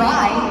can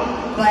try,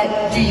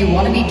 but do you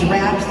want to be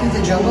dragged through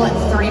the jungle at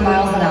 30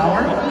 miles an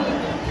hour?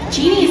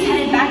 Jeannie is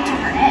headed back to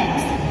her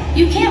eggs.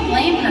 You can't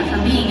blame her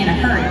for being in a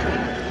hurry.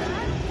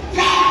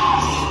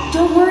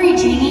 Don't worry,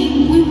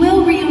 Jeannie. We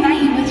will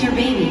reunite you with your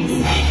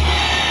babies.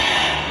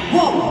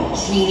 Whoa,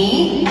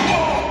 Jeannie!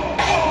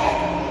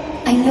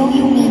 I I know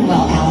you mean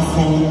well,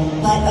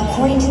 Allison, but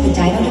according to the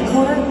Dino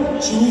Decoder,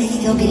 Jeannie's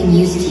still getting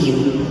used to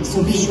you,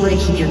 so be sure to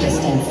keep your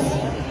distance.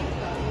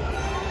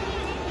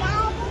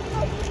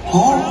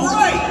 All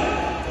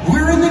right!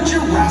 We're in the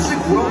Jurassic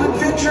World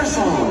Adventure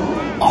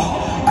Zone.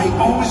 Oh, I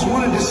always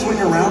wanted to swing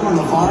around on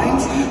the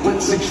vines,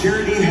 but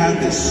security had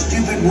this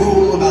stupid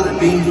rule about it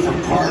being for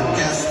park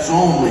guests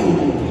only.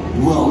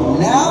 Well,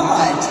 now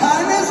my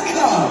time has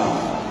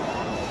come.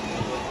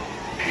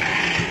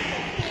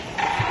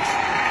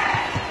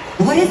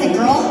 What is it,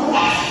 girl?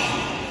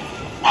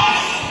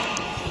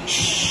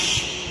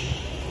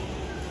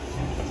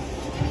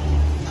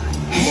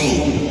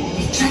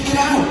 Hey, check it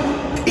out.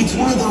 It's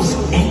one of those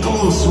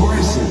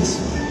ankylosauruses.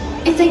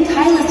 It's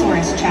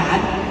Ankylosaurus,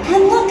 Chad.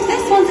 And look,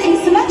 this one's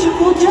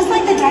asymmetrical, just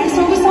like the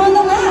dinosaur we saw in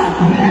the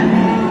lab.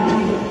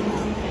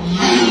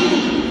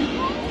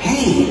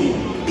 Hey,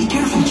 be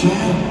careful,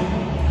 Chad.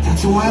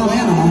 That's a wild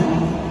animal.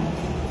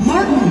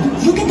 Martin,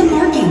 look at the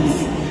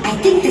markings. I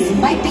think this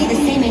might be the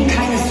same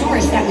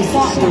Ankylosaurus that we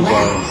saw at the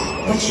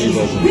lab, but she's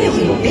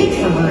really big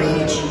for her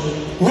age.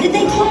 What did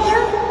they call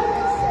her?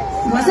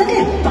 Wasn't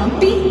it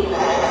Bumpy?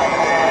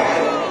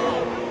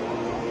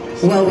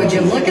 Well, would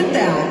you look at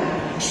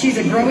that? She's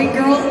a growing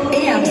girl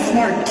and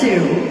smart too.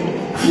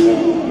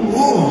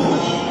 Whoa,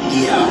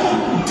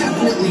 yeah,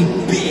 definitely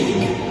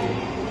big.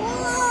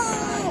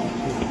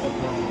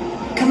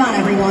 Come on,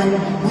 everyone.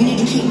 We need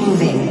to keep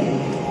moving.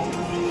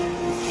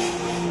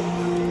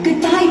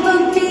 Goodbye,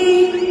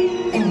 Bumpy!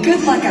 And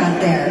good luck out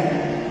there.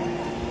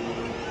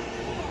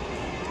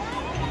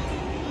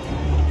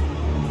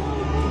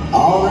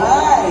 All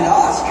right,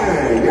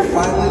 Oscar, you're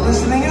finally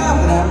listening up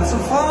and having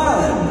some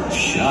fun.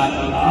 Shut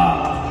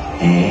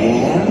up.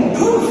 And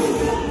poof,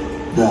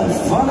 the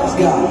fun is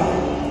gone.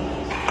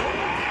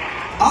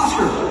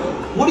 Oscar,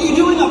 what are you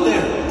doing up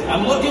there?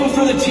 I'm looking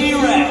for the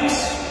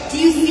T-Rex. Do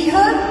you see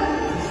her?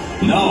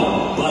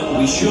 No, but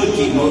we should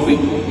keep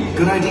moving.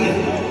 Good idea.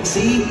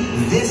 See,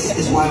 this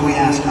is why we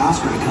asked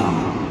Oscar to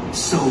come.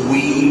 So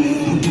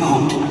we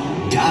don't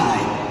die.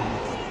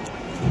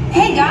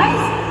 Hey guys,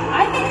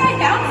 I think I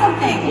found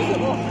something.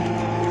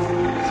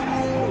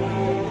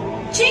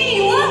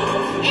 Jeannie, look!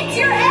 It's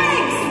your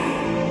eggs!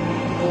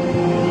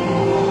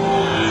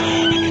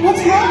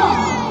 What's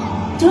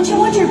wrong? Don't you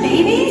want your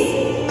babies?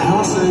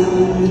 Allison,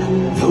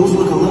 those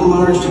look a little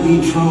large to be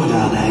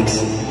Troodon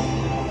eggs.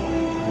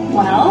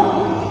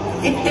 Well,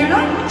 if they're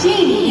not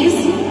Jeannie's,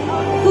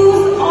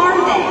 whose are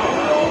they?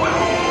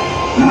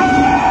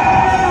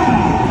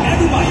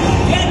 Everybody,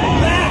 get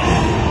back!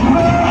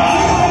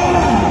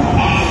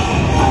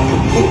 I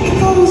think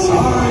those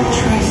are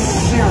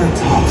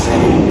Triceratops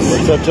eggs.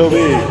 What's up,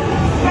 Toby?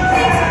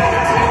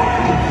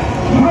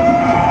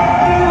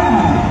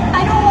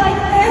 I don't like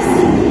this.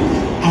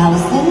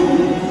 Allison,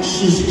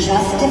 she's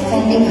just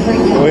defending her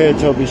young. Go ahead,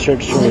 Toby. Shirt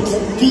Put shorts.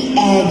 the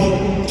egg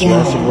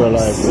Jurassic down. World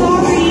Live.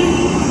 Sorry.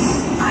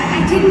 I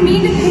didn't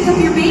mean to pick up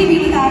your baby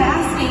without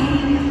asking.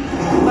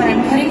 But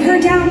I'm putting her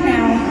down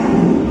now.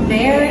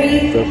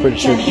 Very Go put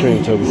shirt gently.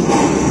 straight, Toby.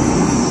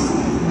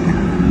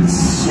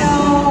 So,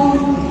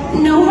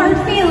 no hard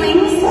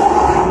feelings,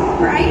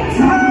 right?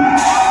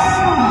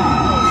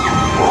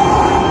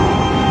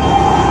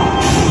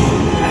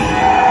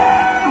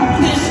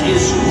 This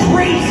is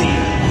crazy!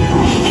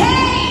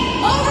 Hey!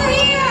 Over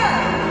here!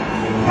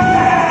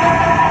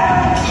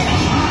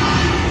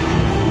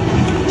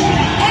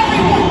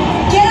 Everyone,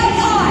 get up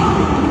high!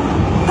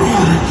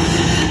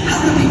 How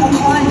do people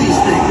climb these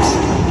things?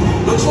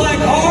 Looks like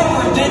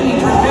Harvard didn't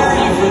prepare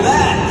you for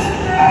that.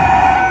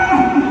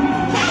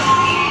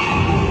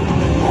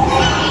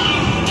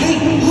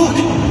 Kate, look!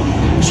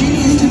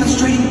 Jeannie is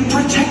demonstrating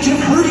protective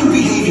herding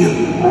behavior.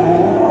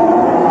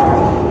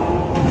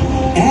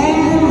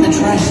 And the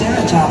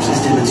Triceratops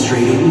is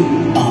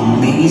demonstrating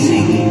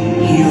amazing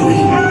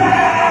healing.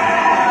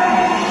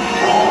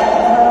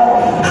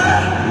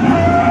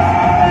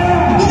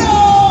 No!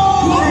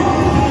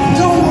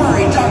 Don't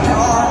worry, Dr.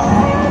 R.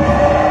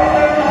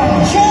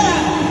 Chad!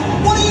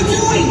 What are you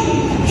doing?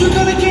 You're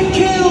gonna get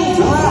killed!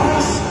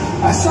 Relax.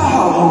 I saw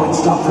how Owen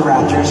stopped the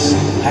raptors.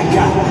 I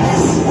got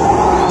this.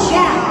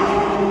 Jack,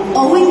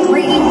 Owen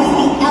Grady was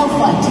the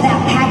alpha to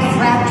that pack of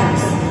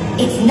raptors.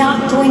 It's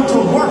not going to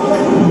work.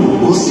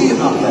 We'll see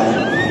about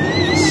that.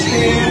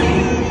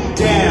 Stand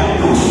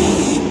down.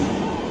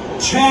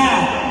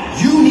 Chad,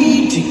 you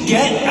need to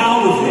get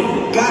out of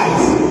there.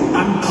 Guys,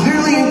 I'm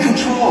clearly in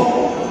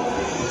control.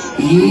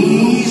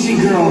 Easy,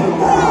 girl.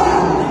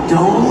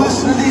 Don't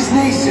listen to these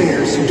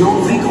naysayers who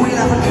don't think we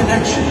have a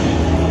connection.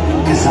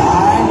 Because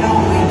I know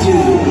we do.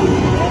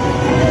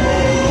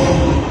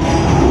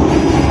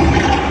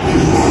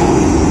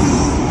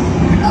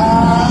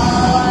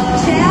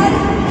 Chad?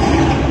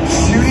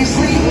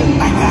 Seriously?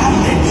 I got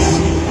this.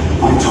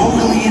 I'm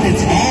totally in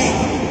its head.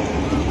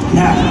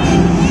 Now,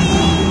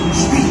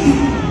 speak.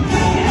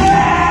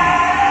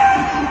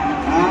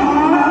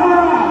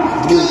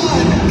 Good.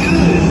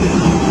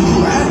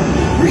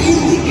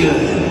 Really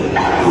good.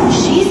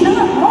 She's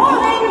not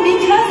roaring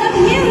because of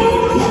you.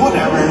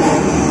 Whatever.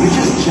 You're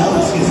just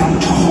jealous because I'm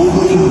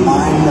totally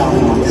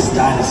mind-numbing with this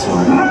dinosaur.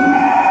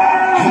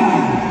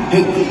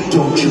 Hey,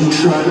 don't you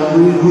try to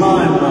read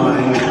my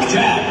mind.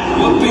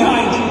 Chad, look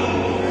behind you.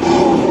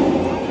 Oh,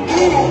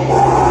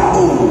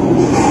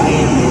 I'm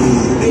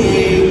in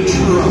big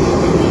trouble.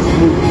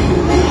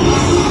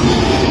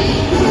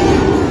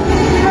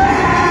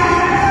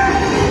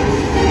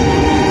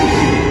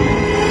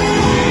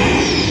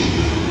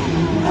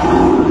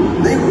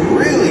 They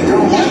really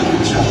don't like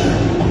each other.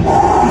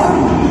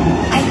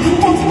 I think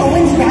that's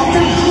Owen's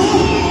raptor too.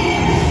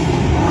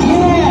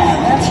 Yeah,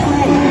 that's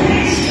great.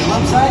 Still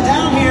upside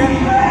down here.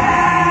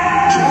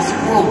 Jurassic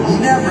World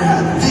never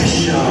had this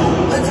show.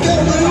 Let's go,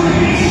 Lou.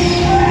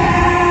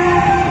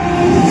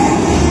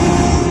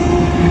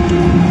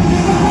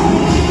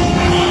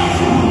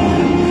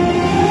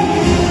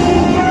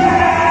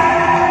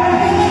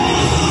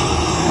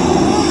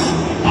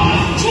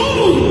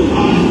 Jamie!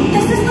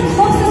 This is the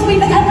closest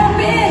we've ever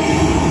been!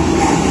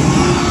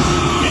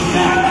 Get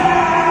back.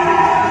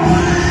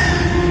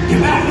 Get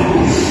back.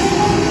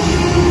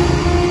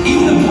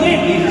 Even the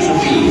plant leaders are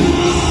weak.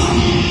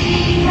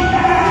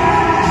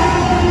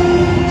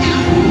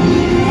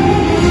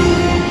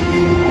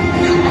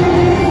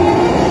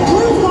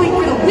 Blue's going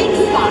for the weak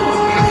spot.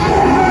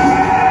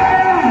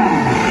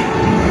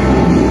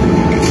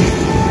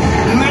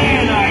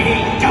 Man, I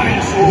hate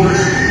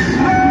dinosaurs.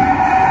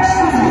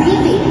 She's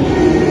leaving.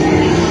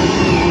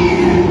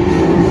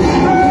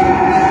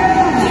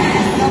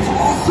 That's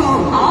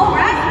awesome. All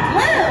right,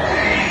 Blue!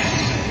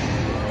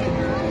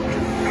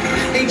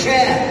 Hey,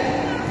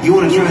 Chad, you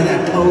want to try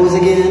that pose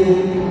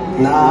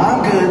again? Nah,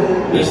 I'm good.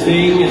 This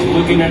thing is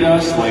looking at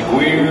us like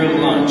we're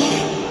lunch.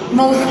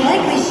 Most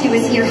likely she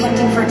was here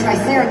hunting for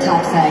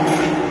Triceratops eggs,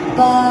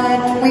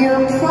 but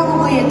we're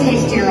probably a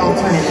tastier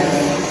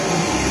alternative.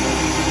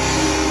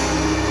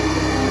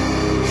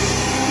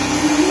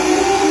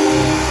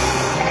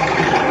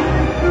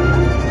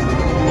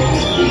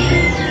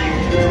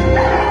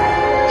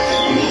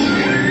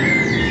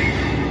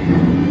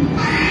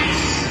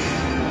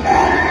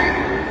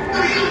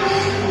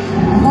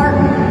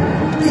 Martin,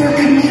 they're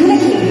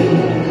communicating.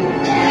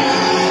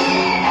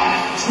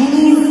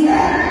 Jeannie's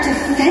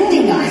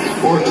defending us.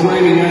 Or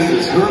claiming us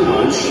as her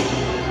lunch.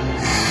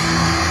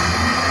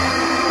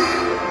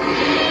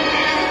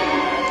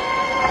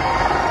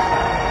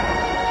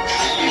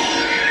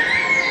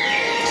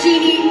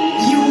 Jeannie,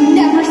 you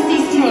never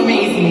cease to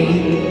amaze me.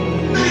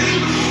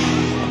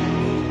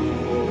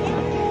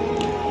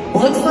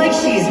 Looks like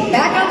she's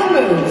back on the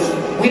move.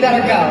 We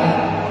better go.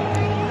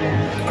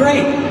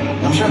 Great.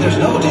 I'm sure there's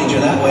no danger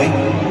that way.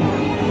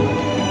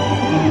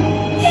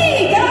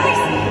 Hey,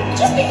 guys!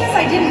 Just because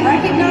I didn't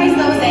recognize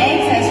those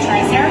eggs as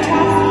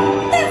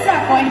Triceratops, that's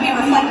not going to be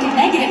reflected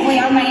negatively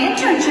on my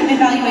internship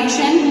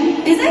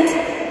evaluation, is it?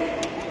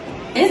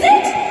 Is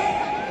it?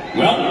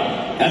 Well,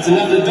 that's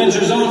enough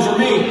Adventure Zone for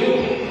me.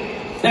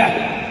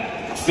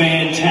 Yeah,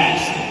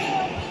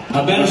 fantastic.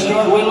 I better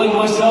start whittling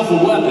myself a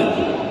weapon.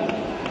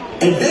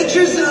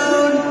 Adventure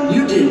Zone,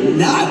 you did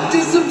not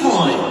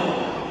disappoint.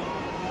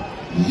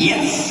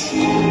 Yes.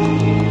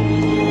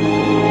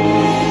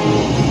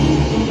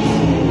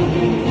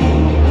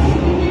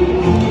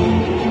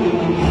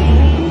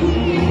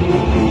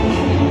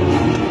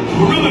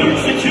 Perimeter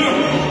secure.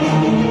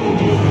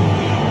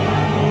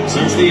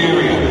 Search the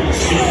area.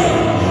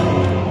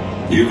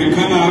 You can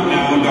come out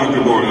now,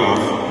 Dr.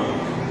 Bordoff.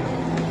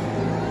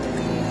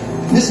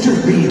 Mr.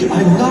 Reed,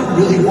 I'm not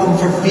really one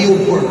for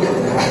field work.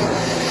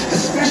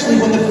 Especially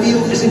when the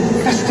field is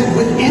infested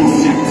with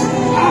insects.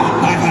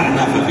 I've had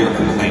enough of your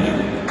complaining.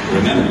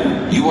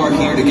 Remember, you are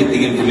here to get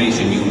the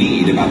information you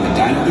need about the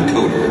Dino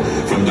Decoder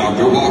from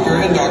Dr. Walker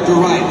and Dr.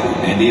 Ryder.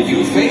 And if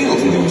you fail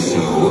to do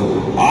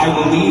so, I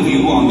will leave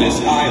you on this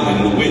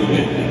island with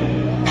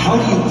them. How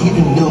do you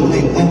even know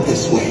they went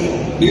this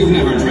way? You've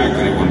never tracked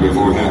anyone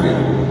before, have you?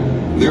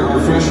 There are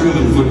fresh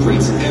human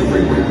footprints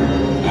everywhere,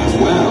 as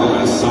well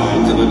as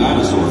signs of a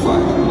dinosaur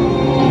fight.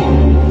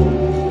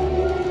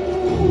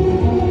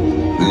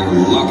 They're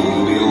lucky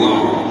to be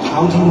alive.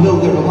 How do you know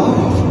they're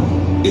alive?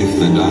 If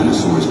the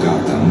dinosaurs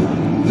got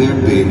them,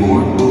 there'd be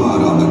more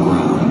blood on the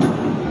ground.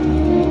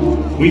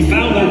 We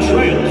found their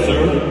trail,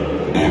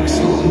 sir.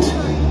 Excellent.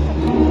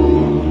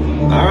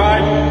 All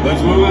right,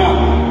 let's move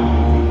out.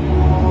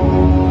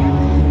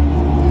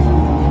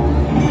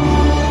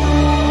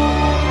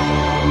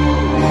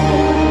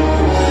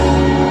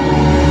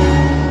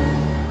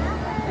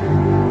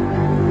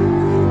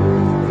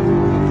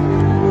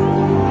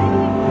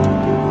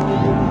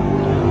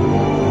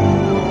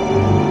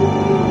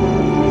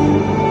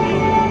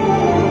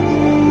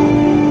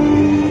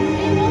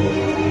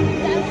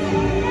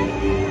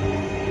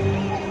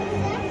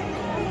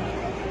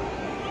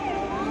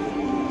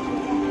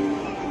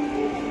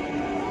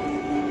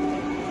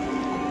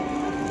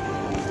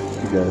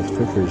 Guys,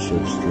 feel free to share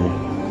the screen.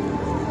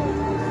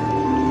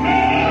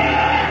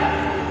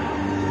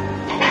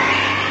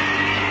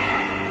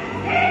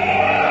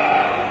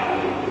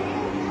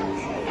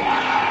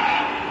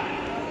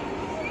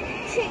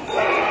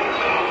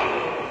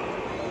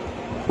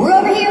 We're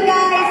over here,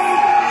 guys.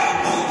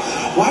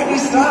 Why'd we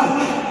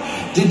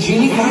stop? Did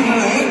Jeannie find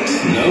her eggs?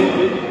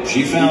 Nope.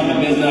 She found a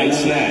midnight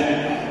snack.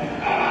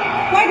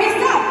 Why'd we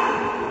stop?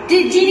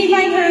 Did Jeannie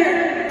find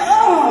her?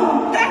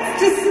 Oh, that's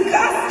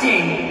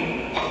disgusting.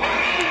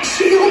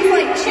 She looks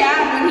like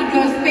Chad when he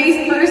goes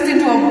face first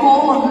into a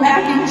bowl of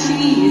mac and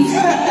cheese.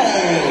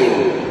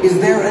 Hey! Is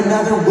there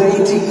another way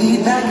to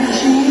eat mac and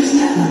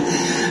cheese?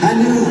 I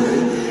knew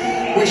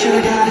we should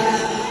have got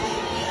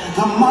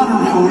the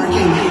monorail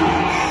working.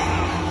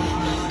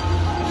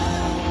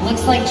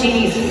 Looks like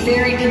Jeannie's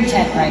very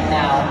content right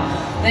now.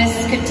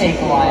 This could take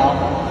a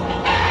while.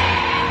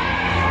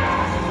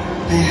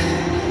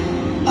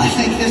 I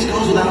think this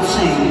goes without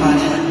saying, but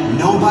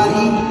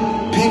nobody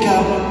pick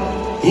up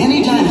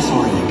any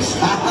dinosaur eggs.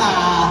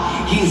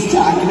 He's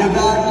talking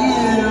about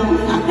you.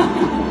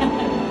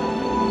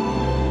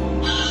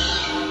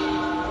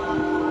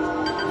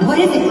 What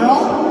is it,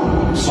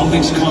 girl?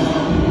 Something's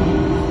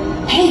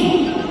coming.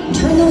 Hey,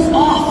 turn those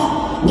off.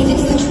 If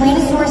it's the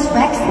Tyrannosaurus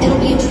Rex, it'll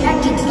be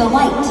attracted to the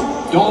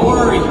light. Don't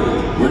worry.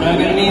 We're not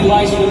gonna need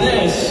lights for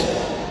this.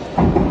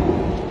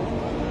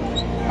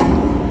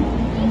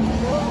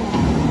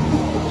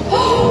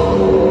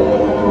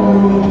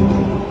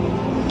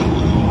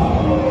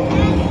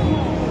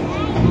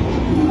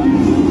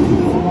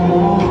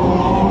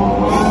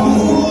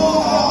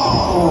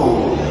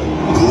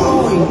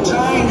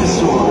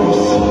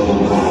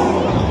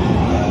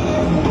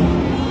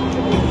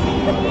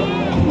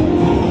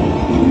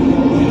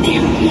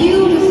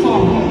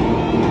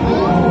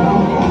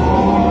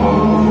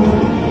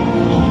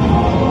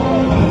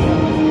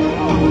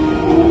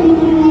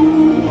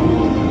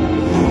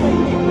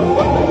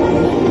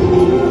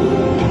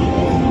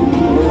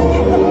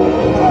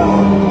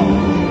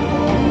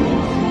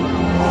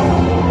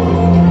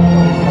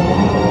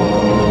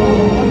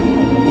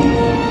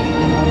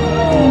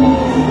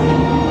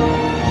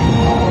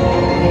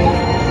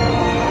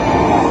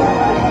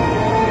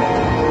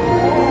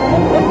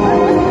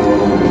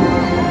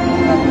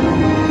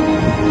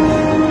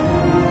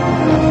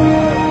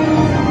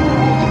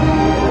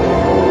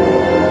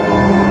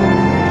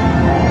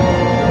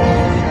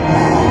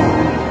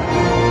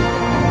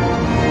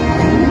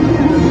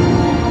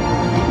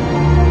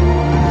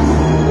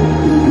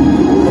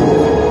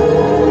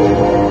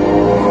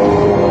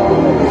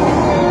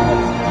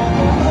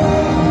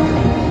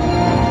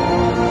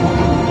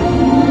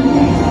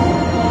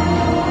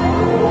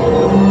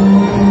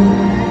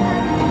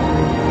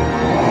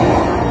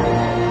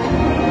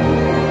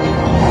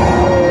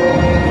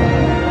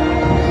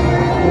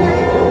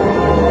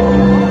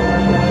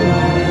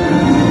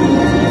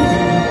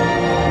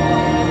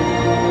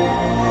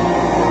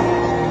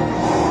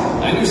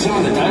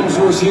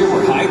 Here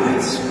were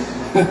hybrids?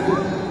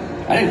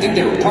 I didn't think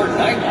they were part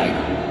nightlight.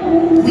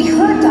 We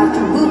heard Dr.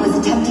 Wu was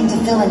attempting to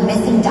fill in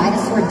missing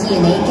dinosaur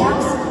DNA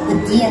gaps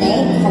with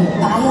DNA from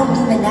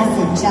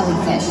bioluminescent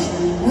jellyfish,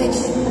 which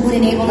would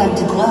enable them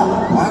to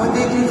glow. Why would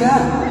they do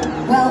that?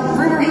 Well,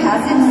 rumor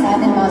has it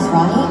Simon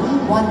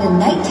Masrani won the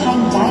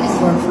nighttime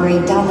dinosaur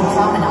parade down the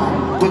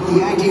promenade. But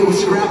the idea was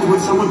scrapped when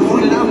someone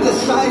pointed out the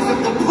size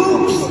of the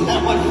poops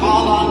that would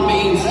fall on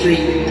Main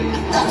Street.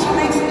 That's what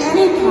makes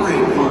any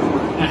parade fun.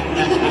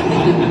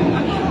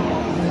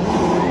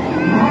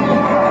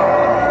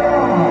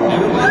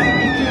 Everybody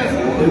be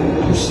careful.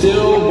 They're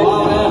still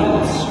wild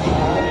animals.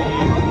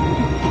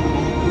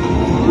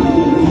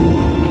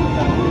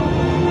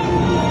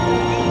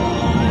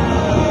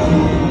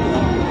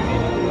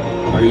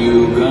 Are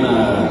you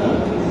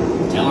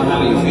gonna tell her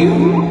how you feel?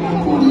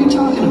 What are you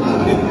talking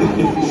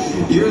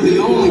about? You're the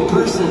only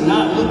person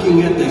not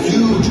looking at the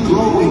huge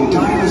glowing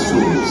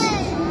dinosaurs.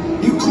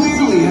 You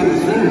clearly have a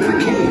thing for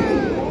Kate.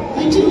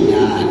 I do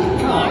not.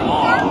 Come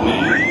on,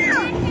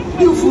 man.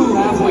 You flew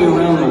halfway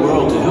around the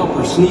world to help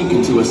her sneak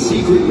into a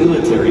secret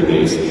military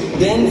base,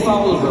 then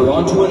followed her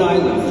onto an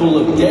island full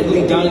of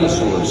deadly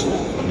dinosaurs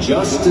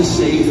just to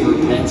save her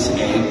pet's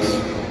eggs.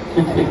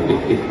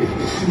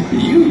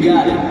 You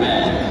got it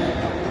bad.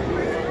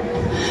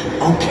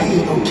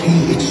 Okay,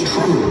 it's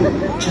true.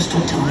 Just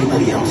don't tell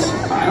anybody else.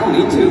 I don't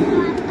need to.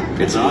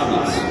 It's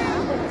obvious.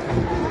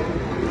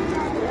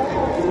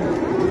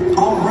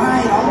 All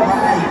right.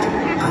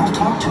 I'll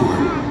talk to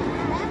her.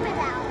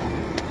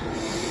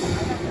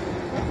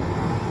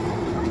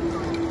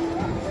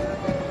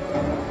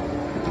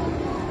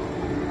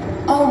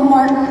 Oh,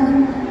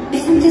 Martin,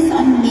 isn't this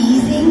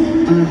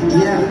amazing?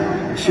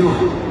 Yeah, sure.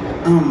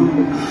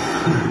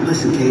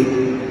 Listen, Kate.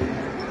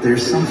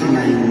 There's something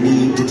I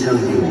need to tell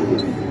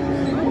you.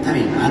 I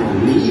mean, I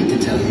don't need to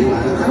tell you.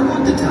 I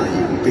want to tell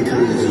you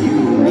because you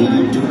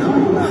need to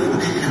know.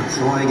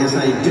 So I guess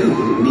I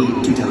do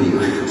need to tell you.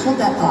 Hold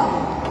that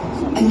thought.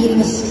 I'm getting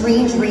a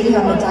strange reading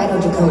on the dino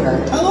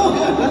decoder. Oh,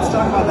 good. Let's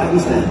talk about that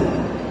instead.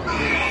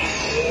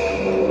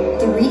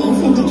 The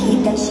readings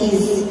indicate that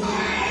she's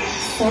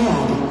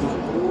sad.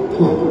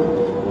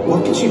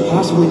 What could she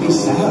possibly be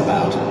sad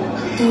about?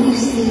 Don't you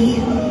see?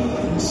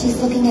 She's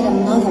looking at a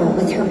mother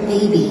with her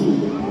baby.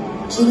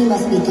 Jeannie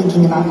must be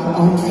thinking about her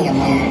own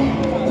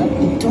family.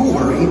 Don't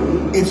worry.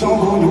 It's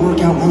all going to work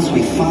out once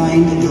we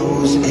find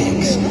those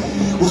eggs.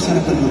 We'll set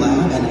up a new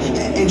lab,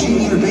 and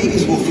Jeannie and her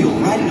babies will feel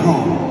right at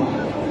home.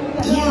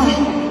 Yeah,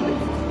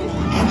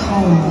 at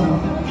home.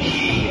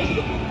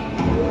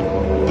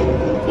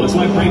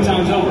 Looks like break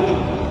time's over.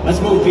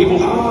 Let's move, people.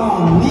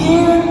 Oh,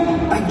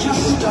 man! I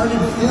just started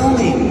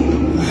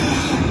filming.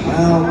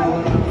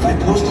 Well, if I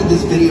posted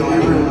this video,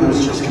 everyone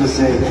was just gonna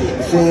say,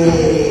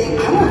 fake.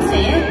 I won't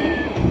say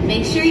it.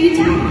 Make sure you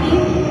tag me.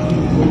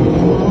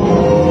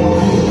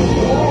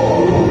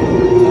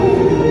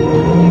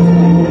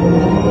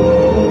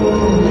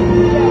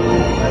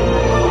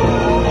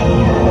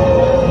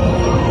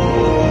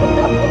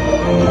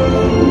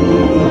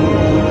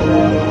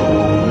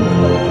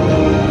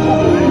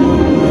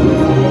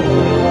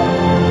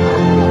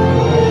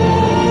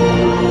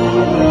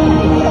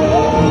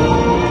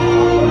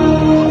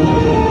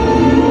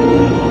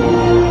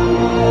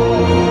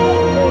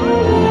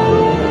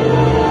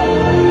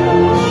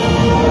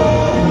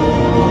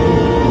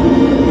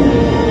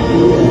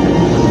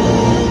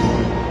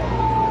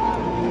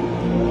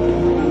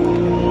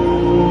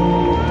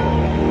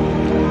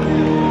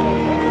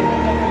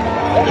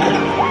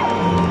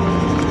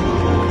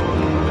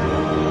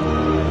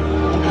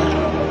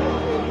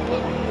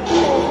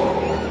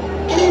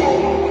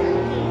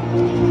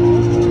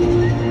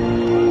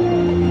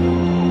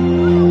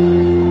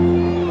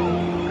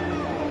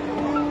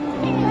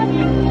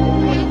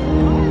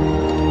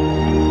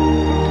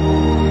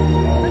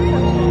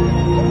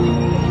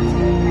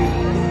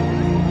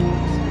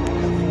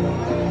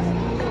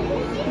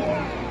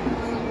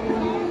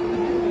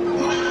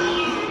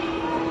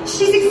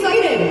 She's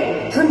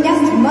excited. Her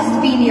nest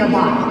must be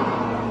nearby.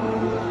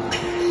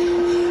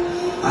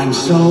 I'm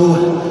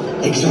so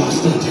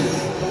exhausted.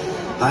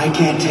 I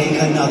can't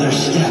take another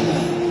step.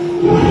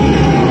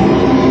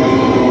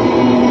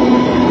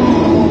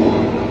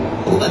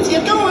 Let's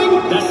get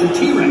going. That's the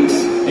T-Rex,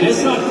 and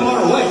it's not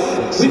far away.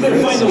 We better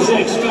find those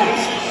eggs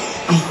fast.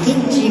 I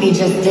think Jeannie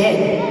just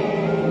did.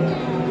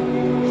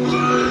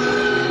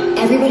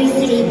 Everybody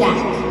stay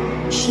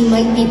back. She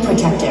might be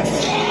protective.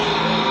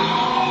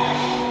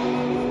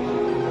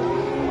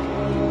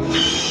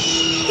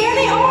 There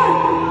they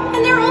are!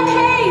 And they're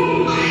okay!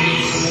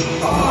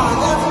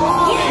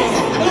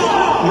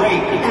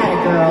 Great. Atta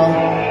girl.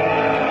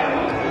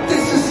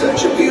 This is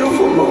such a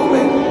beautiful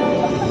moment.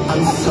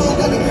 I'm so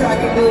gonna crack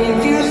 1,000,000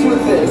 views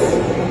with this.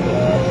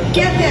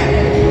 Get them!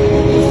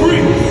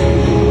 Freeze!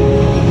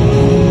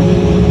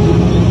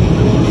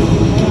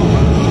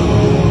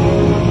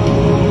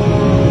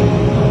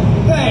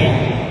 Hey,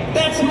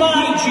 that's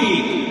my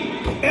Jeep!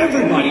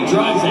 Everybody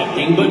drives that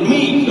thing but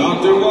me!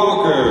 Dr.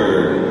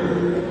 Walker,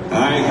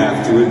 I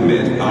have to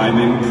admit, I'm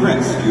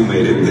impressed you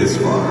made it this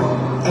far.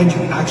 And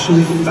you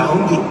actually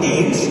found the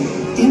eggs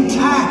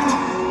intact.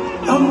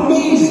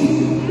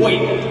 Amazing.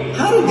 Wait,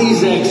 how did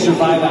these eggs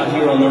survive out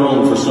here on their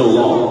own for so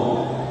long?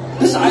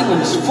 This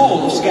island is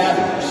full of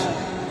scavengers.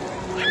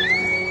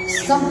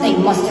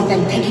 Something must have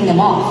been picking them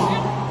off.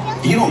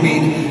 You don't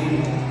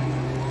mean...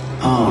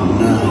 Oh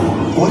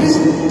no. What is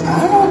it?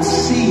 I don't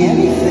see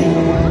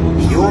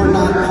anything. You're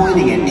not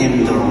pointing it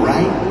in the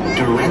right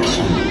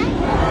direction.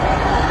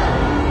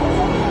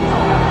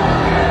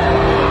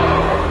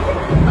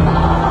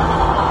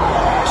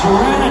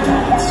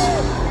 Pteranodons!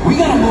 We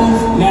gotta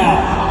move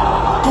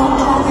now! Don't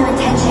draw their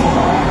attention.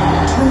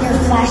 Turn your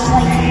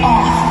flashlights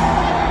off.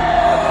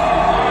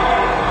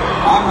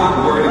 I'm not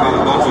worried about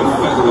a bunch of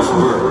featherless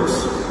birds.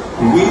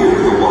 We're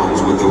the ones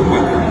with the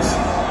weapons.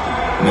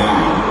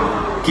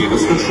 Now, give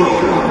us the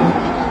Troodon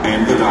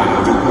and the Dino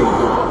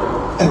Decoder.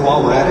 And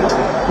while we're at it,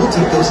 we'll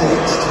take those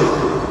eggs too.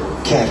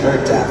 Can't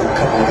hurt to have a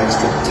couple of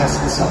extra test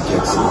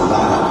subjects in the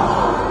lab.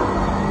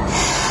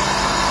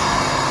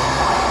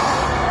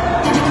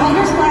 The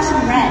decoder's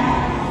flashing red.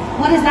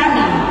 What does that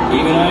mean?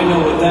 Even I know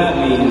what that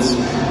means.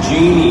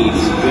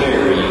 Jeannie's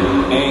very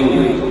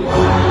angry.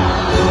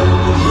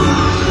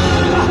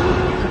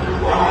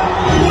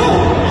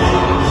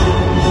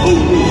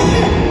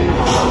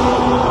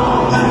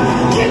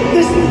 Get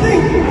this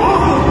thing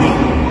off of me!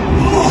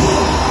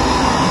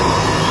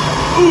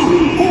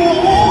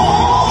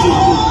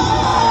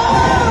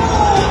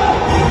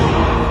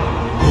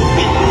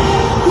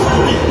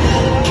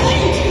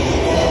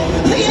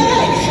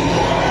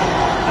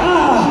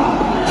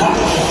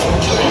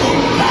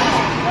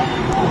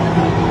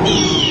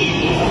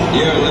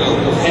 Your little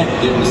pet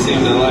didn't seem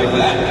to like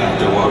that,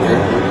 Dr. Walker.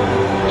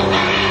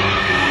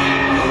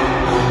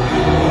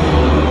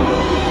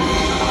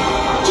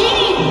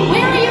 Jeannie,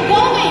 where are you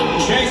going?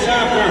 Chase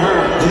after her!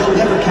 They'll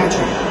never catch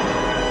her.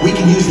 We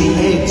can use the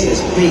eggs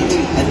as bait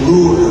and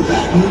lure her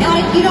back. Now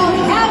you don't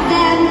have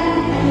them.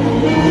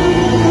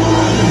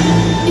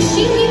 Is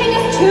she leaving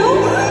us too?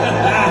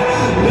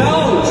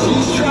 No,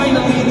 she's trying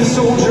to lead the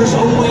soldiers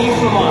away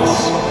from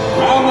us.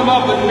 Round them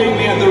up and meet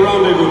me at the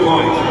rendezvous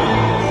point.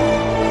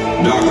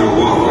 Dr.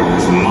 Walker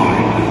is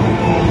mine.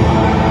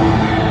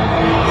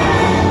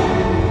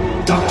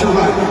 Dr.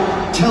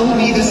 Ryder, tell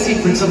me the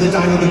secrets of the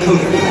Dino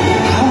Decoder.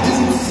 How does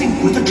it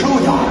sync with the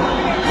Troodon?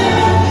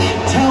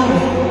 Tell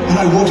me, and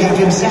I won't have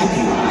him zap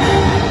you.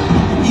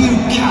 You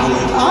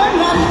coward. I'm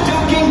not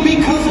ducking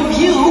because of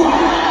you.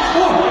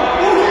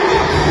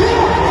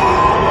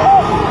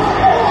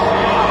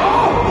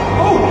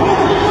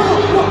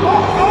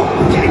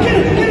 Get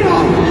it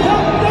on.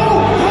 No.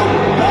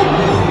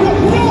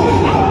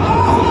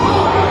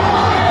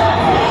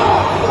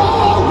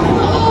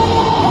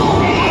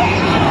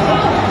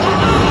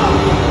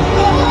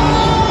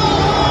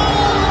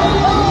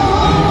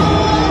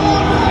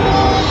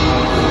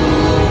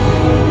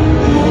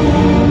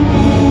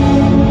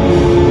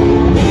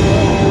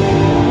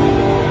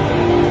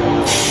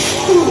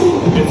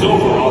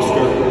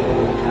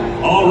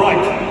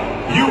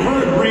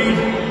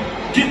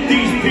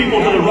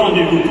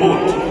 rendezvous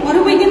point. What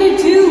are we gonna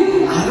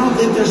do? I don't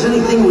think there's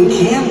anything we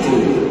can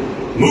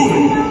do. Move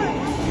it!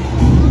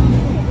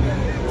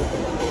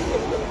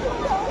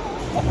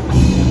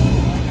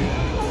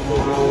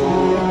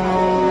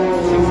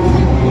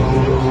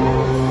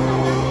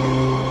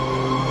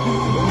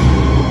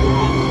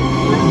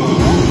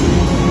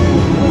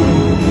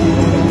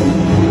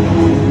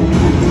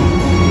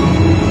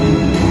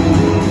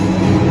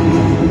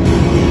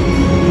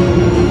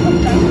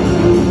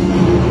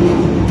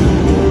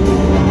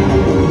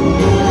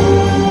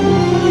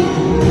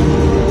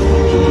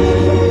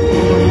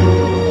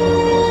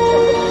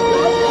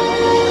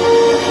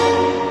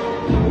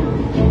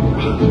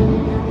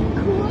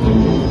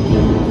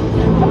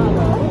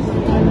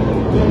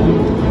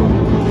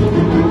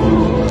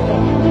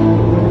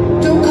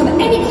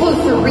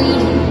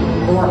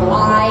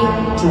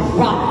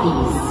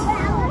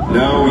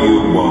 No,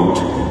 you won't.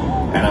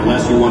 And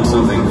unless you want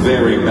something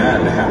very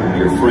bad to happen to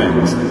your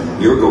friends,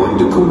 you're going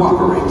to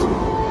cooperate.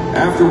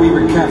 After we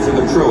recapture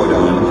the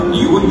Troodon,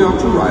 you and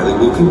Dr. Riley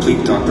will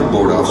complete Dr.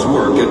 Bordoff's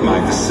work at my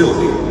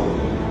facility.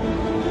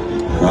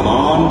 Come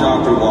on,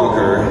 Dr.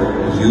 Walker.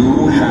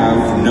 You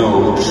have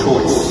no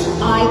choice.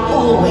 I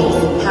always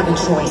have a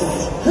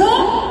choice.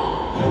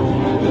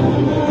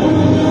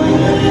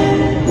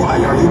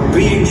 Why are you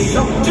being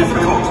so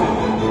difficult?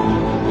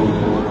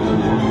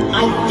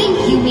 I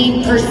think you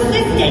mean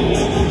persistent.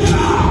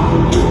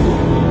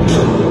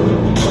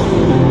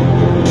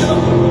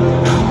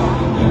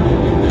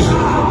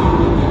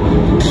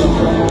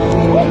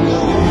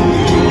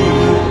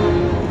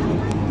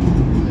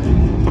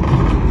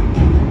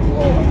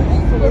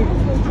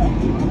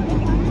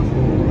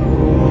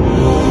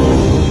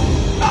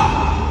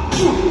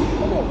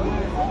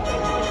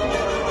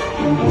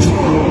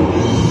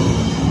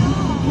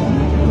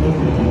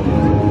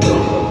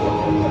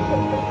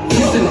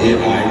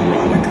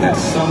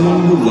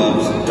 Someone who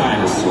loves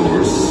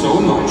dinosaurs so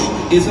much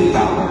is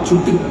about to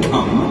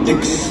become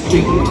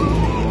extinct.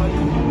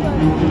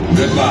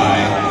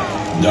 Goodbye,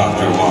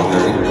 Dr.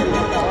 Walker.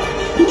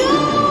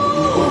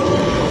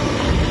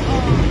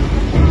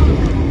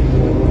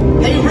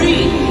 Hey,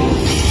 Reed!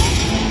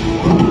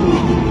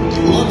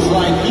 Looks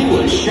like you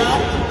were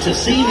shocked to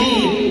see me.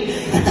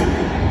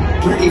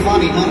 Pretty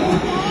funny, huh?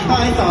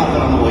 I thought of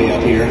it on the way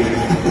up here.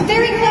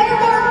 Very clever,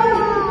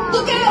 Martin!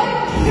 Look out!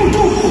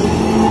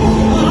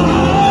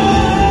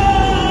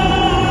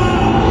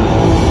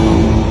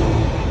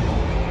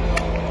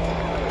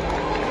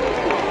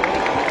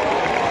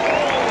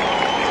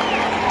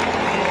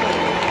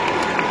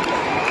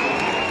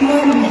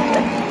 Martin,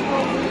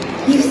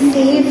 you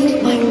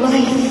saved my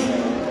life.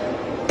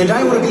 And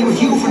I want to be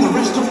with you for the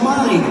rest of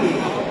mine.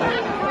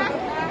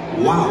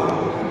 Wow,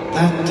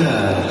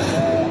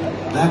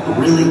 that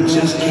really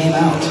just came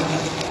out.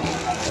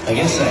 I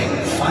guess I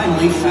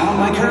finally found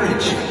my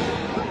courage.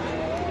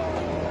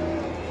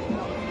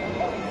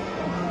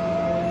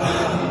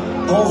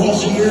 All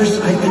these years,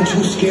 I've been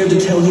too scared to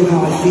tell you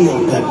how I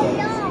feel, but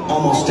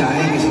almost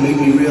dying has made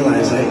me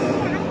realize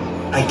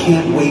I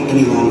can't wait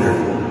any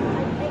longer.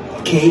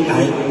 Kate,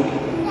 I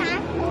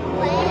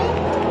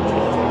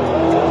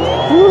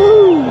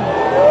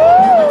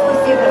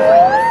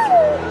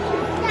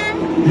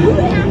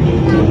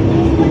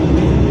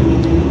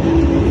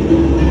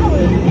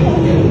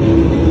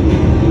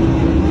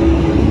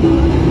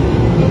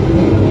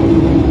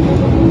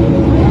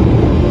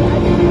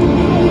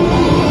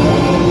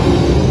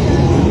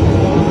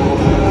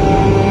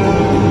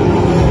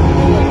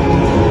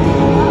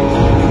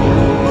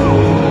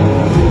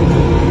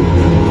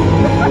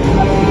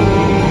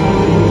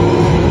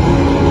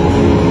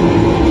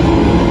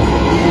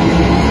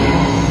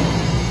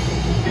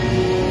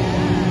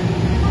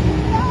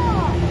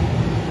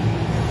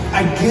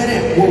get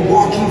it. We're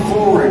walking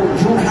forward.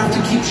 You don't have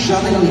to keep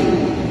shoving me.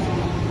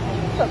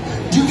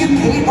 Do you get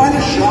paid by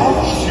the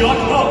shove? Shut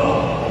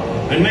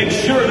up! And make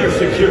sure they're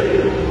secure.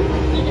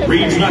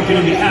 Reed's not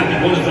going to be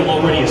happy one of them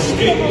already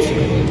escaped.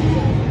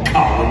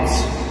 Cowards.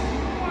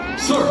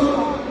 Sir,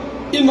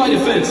 in my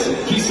defense,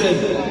 he said,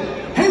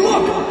 "Hey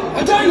look!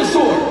 A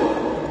dinosaur!"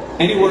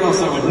 Anywhere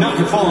else I would not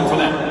have fallen for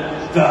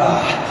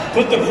that.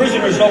 Put the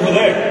prisoners over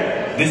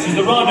there. This is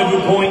the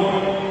rendezvous point.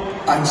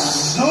 I'm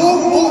so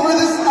over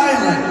this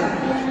island.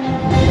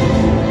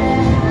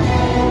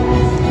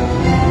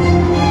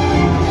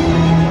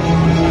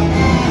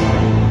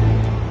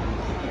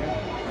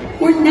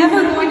 We're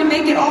never going to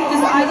make it off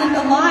this island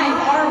alive,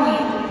 are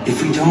we?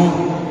 If we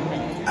don't,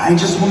 I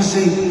just want to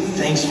say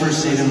thanks for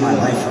saving my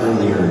life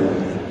earlier,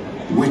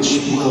 which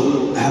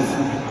will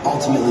have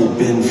ultimately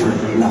been for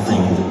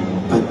nothing,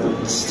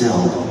 but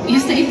still. You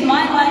saved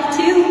my life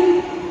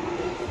too.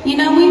 You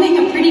know, we make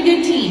a pretty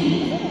good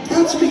team.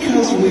 That's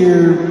because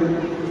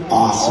we're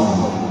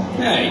awesome.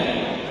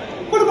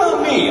 Hey, what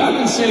about me? I've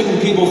been saving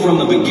people from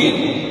the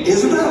beginning.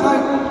 Isn't that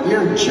like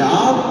your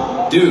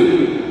job?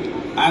 Dude,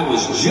 I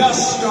was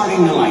just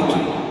starting to like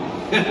you.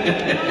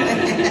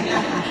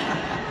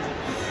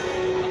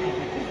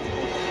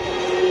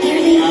 There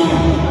they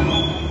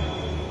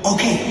are.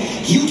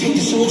 Okay, you take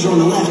the soldier on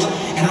the left,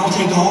 and I'll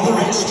take all the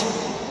rest.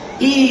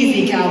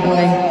 Easy, cowboy.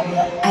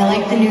 I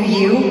like the new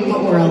you,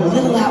 but we're a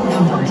little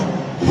outnumbered.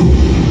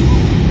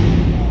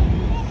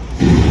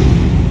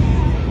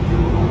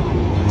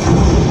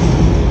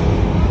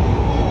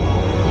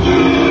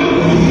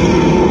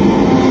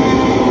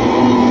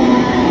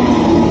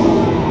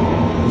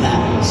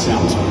 That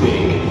sounds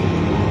big.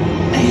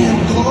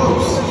 And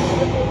close.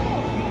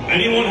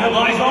 Anyone have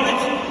eyes on it?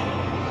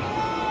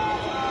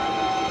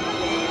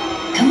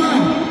 Come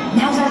on,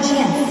 now's our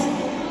chance.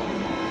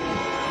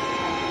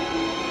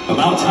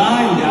 About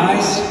time,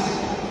 guys.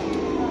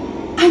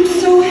 I'm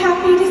so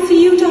happy to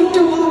see you,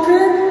 Dr.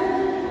 Walker.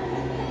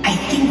 I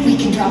think we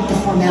can drop the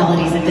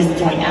formalities at this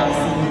point,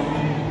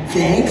 Allison.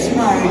 Thanks,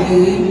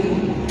 Marty.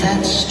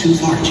 That's too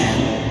far,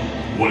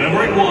 Jen.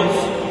 Whatever it was,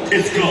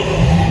 it's gone.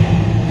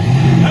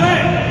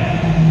 Hey!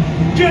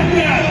 Get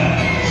that!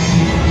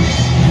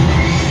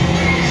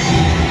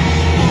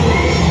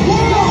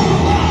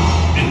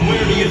 And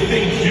where do you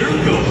think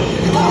you're going?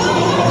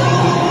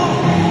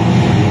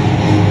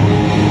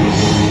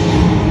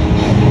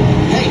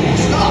 Hey,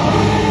 stop!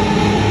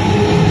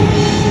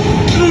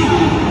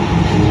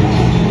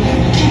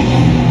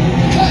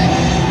 Hey,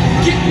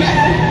 get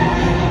back!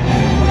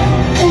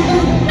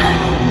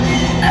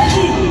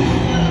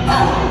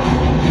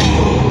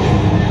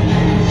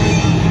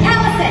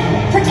 Allison,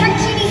 protect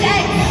Jeannie's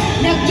eggs.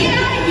 Now get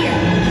out of here.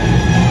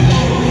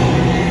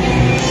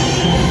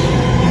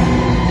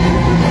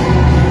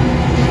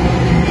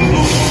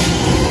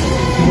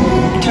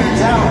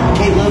 Turns out,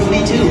 Kate loves me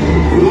too.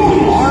 Ooh,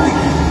 Marty.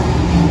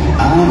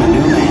 I'm a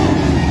new man.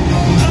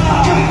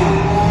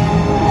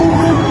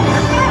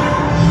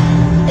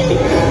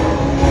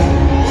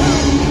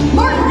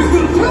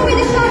 Martin, throw me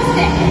the shot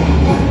stick.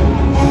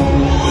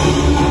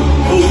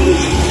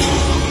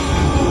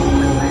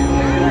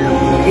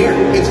 Here,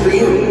 it's for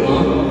you.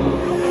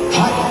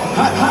 Hot,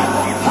 hot, hot,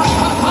 hot,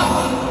 hot, hot.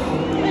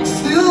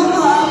 Still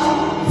hot.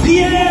 The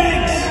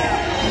eggs!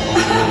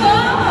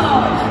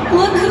 Oh,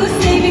 look who's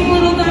saving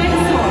little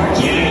dinosaurs.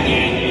 Yeah.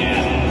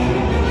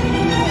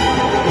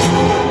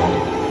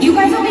 You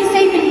guys will be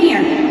safe in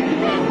here.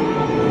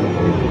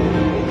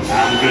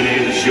 I'm gonna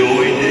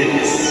enjoy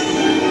this.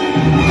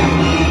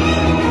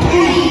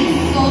 Hey,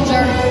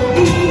 soldier.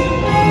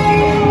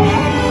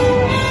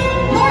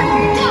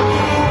 Martin, duck.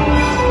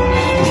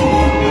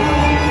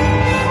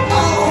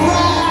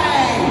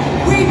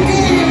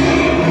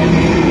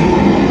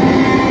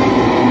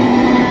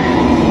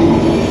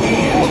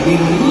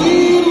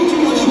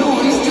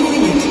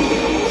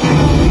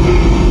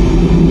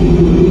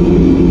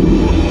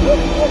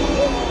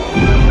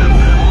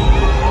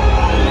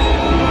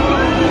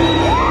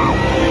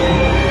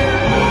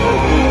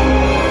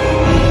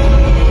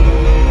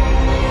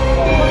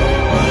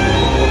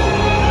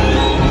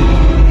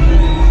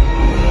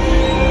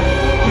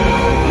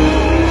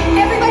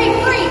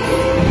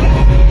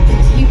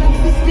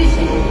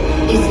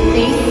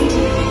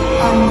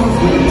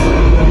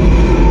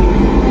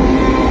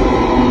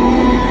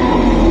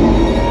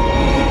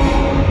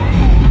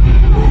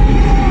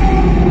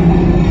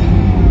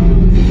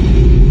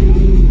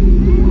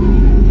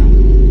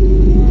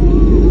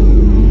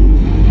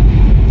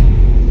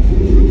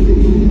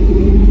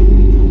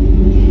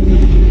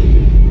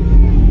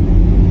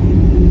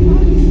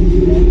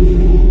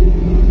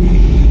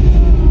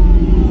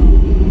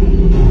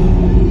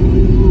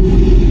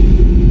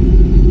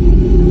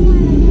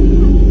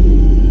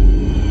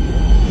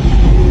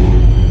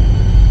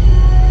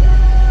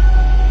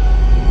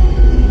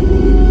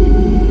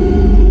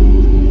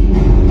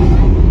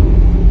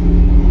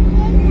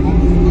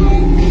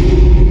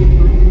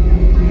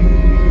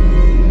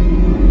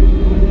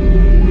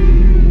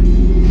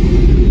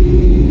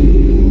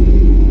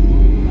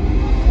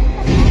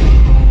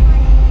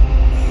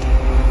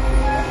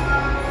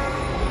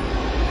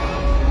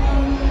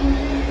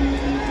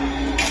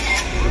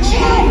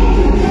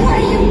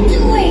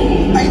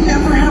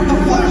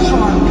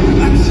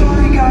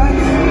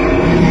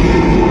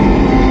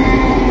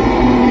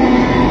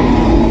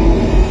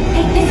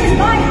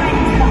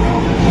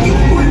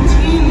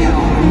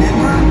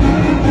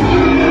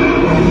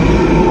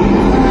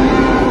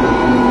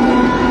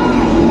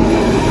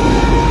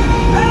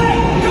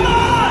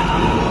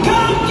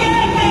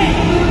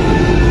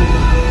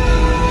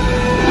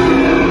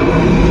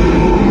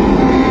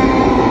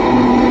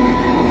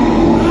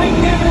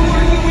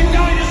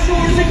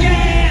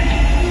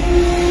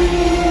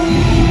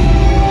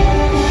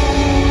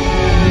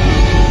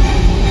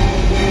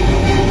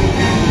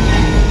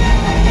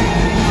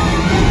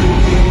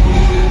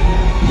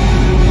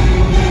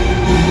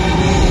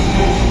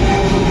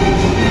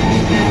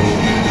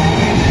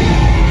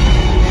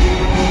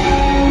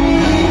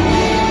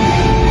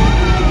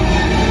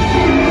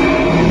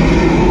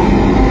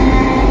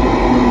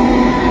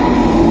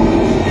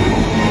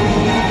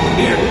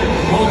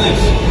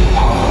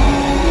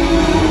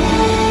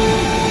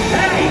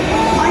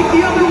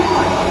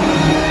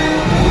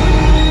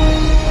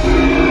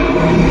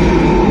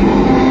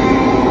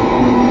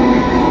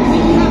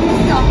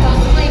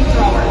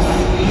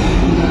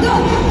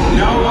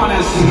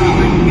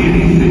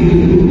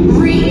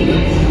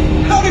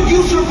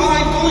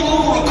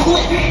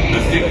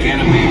 thick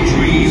canopy of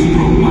trees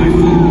broke my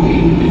fall.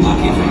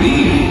 Lucky for me,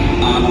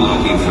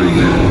 unlucky for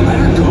you. Let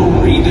her go,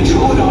 Reed. The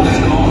Troodon is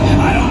gone.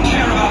 I don't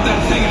care about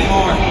that thing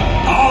anymore.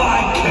 All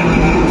I care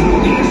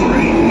about is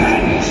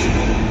revenge.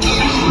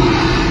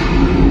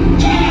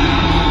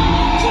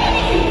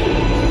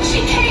 She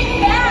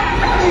came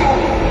back!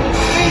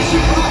 And she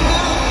brought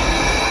out.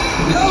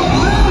 No,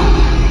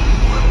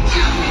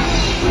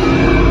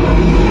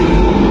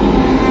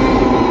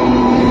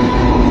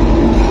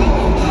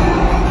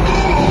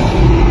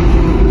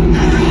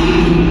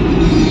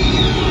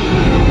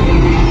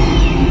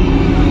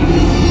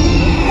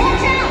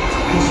 Watch out!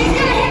 She's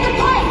gonna hit the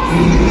pipe!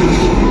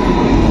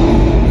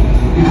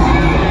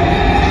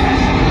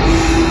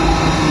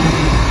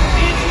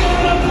 It's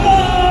gonna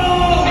blow!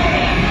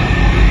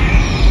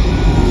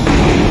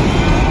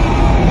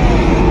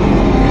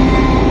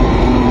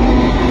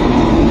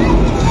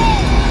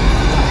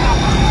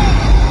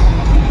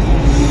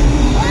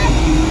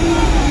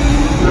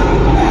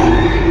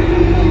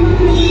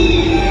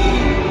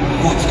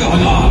 what's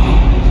going on?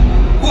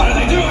 What are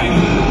they doing?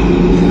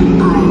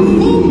 I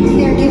think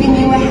they're giving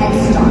you a head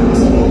start.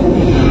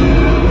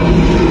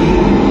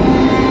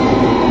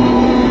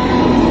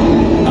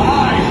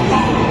 I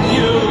hope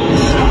you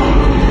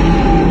shock.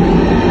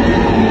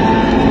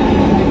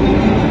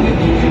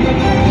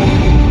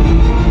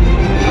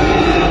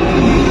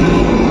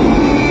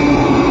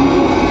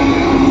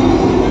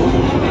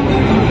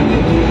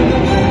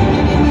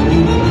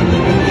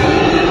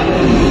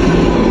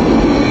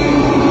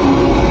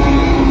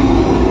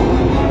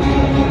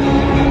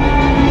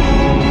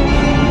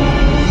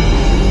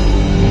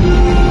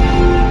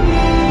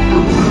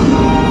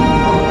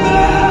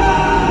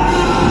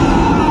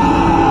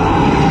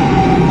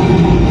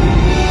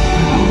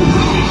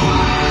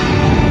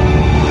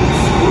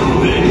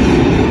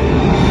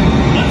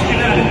 Let's get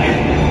out of here.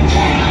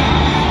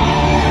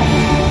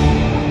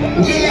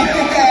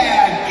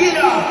 Yeah! Get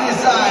off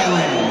this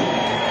island!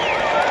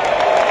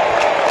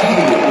 Hey,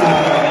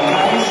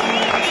 guys,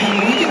 can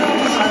we get off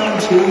this island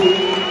too?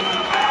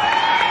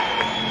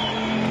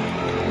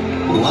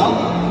 Well,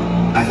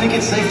 I think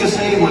it's safe to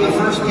say we're the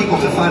first people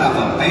to fight off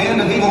a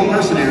band of evil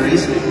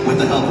mercenaries with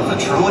the help of a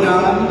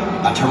Troodon,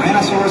 a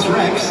Tyrannosaurus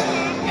Rex,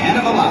 and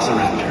a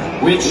Velociraptor.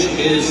 Which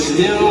is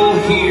still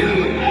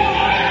here.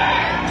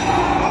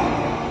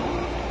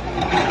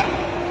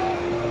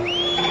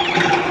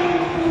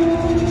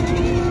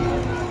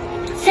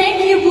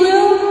 Thank you,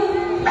 Blue!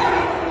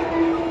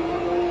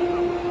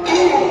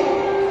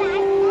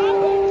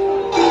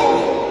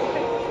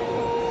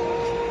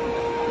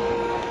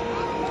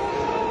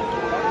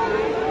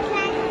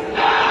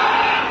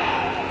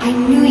 I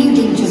knew you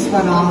didn't just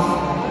run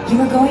off. You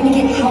were going to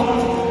get help.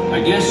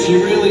 I guess she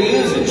really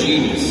is a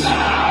genius.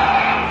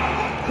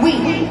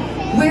 Wait,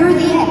 where are the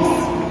eggs?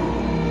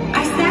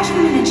 I stashed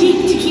them in the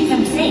Jeep to keep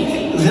them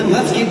safe. Then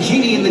let's get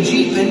Jeannie in the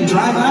Jeep and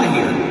drive out of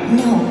here.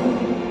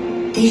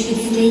 No, they should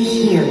stay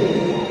here,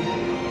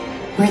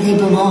 where they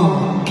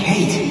belong.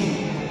 Kate,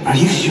 are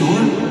you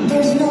sure?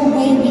 There's no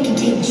way we can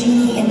take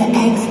Jeannie and the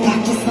eggs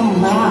back to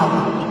some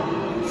lab.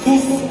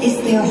 This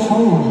is their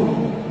home.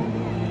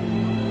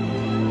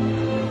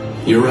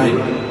 You're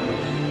right.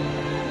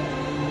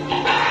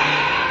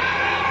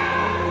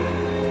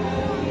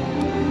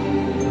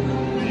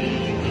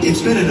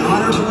 It's been an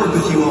honor to work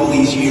with you all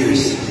these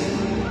years.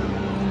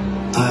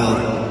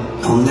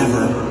 I'll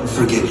never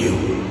forget you.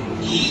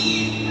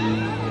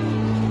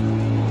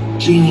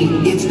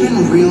 Jeannie, it's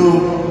been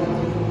real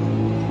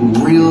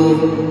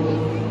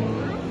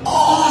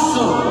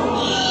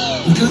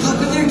awesome! Good luck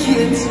with your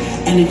kids,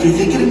 and if you're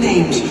thinking of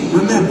names,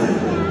 remember,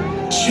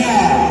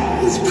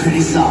 Chad is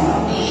pretty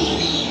solid.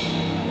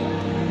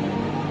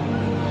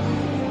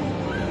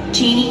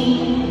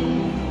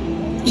 Jeannie,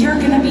 you're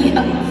gonna be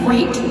a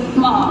great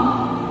mom.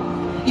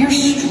 You're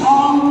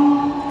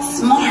strong,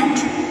 smart,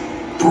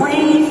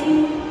 brave,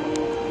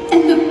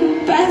 and the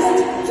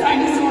best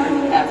dinosaur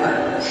ever.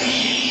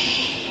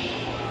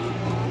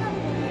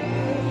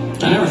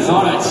 I never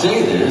thought I'd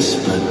say this,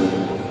 but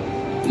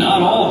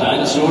not all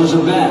dinosaurs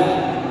are bad.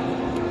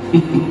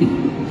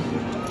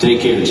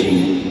 Take care,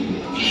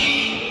 Jeannie.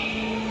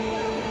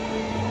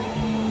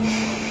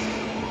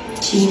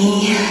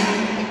 Jeannie,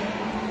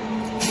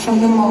 from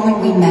the moment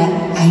we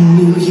met, I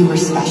knew you were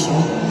special,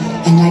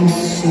 and I'm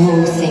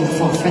so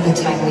thankful for the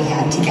time we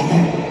had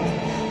together.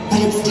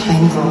 But it's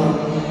time, girl.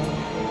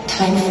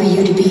 Time for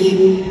you to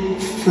be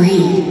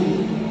free.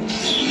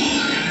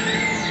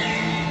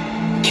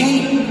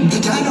 Kate, the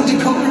dino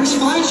decoder is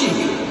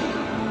flashing.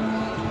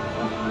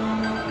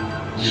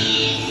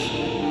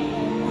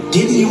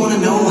 Didn't you want to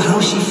know how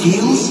she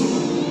feels?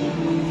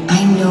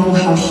 I know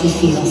how she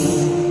feels.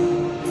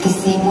 The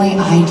same way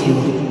I do.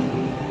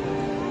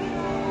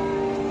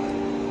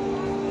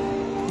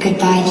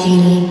 Goodbye,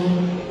 Jeannie.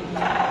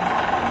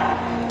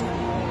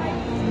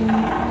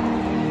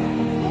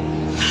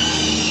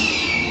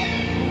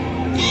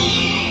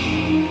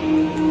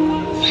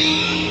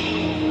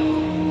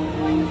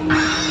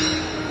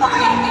 Oh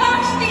my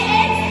gosh, the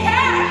egg's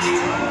hatched!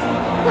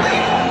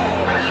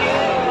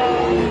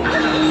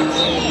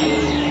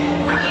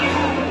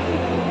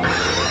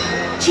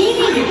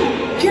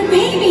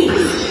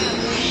 Please.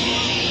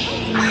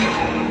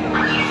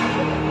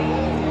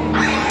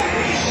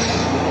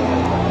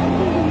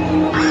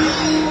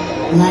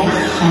 Life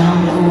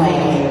found a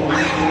way.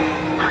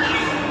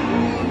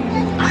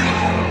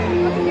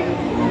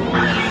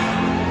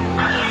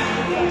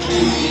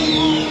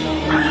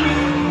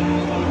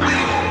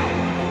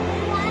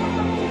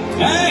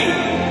 Hey!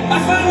 I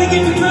finally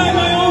get to drive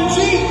my own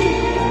Jeep!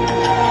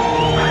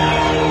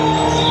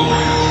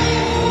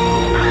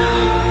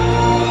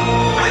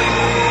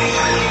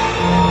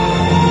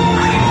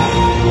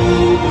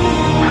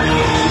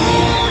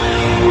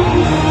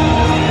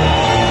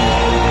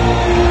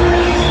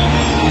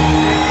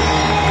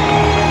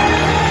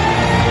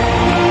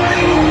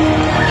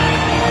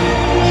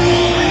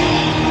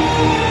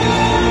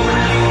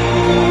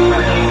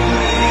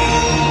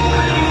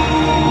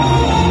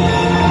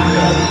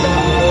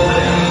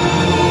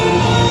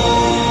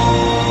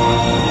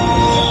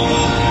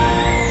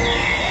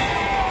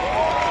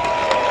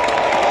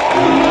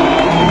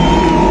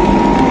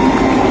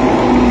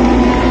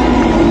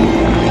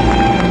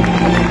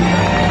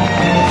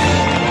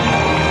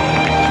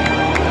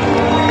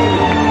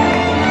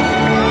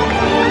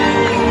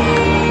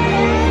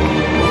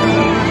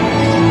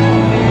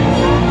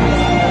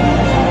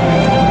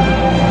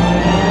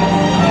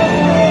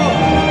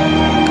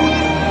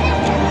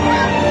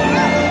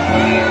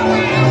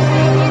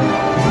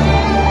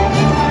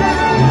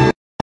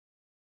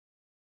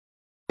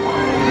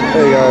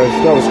 Hey guys,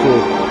 that was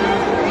cool.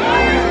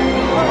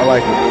 I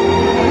like it.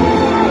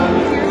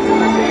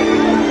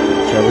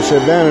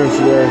 Championship banners,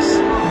 yes.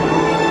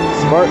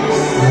 Sparks.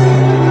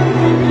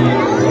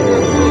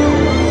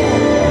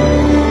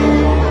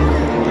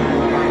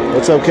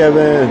 What's up,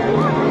 Kevin?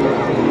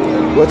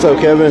 What's up,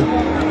 Kevin?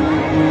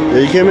 Yeah,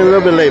 you came in a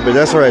little bit late, but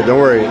that's alright. Don't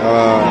worry.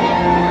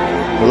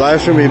 The live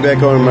stream will be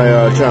back on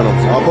my channel.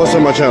 I'll post it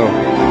on my channel.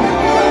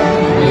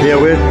 Yeah,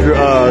 we're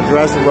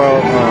Jurassic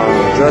World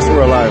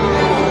Live.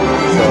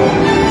 So,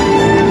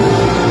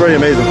 pretty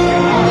amazing.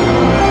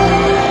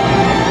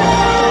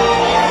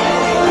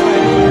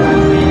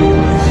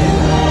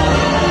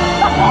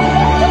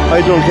 How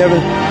you doing,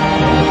 Kevin?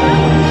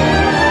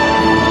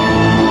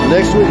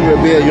 Next week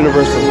we'll be at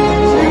Universal.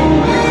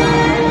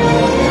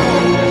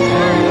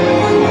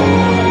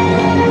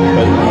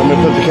 But I'm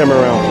gonna flip the camera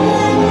around.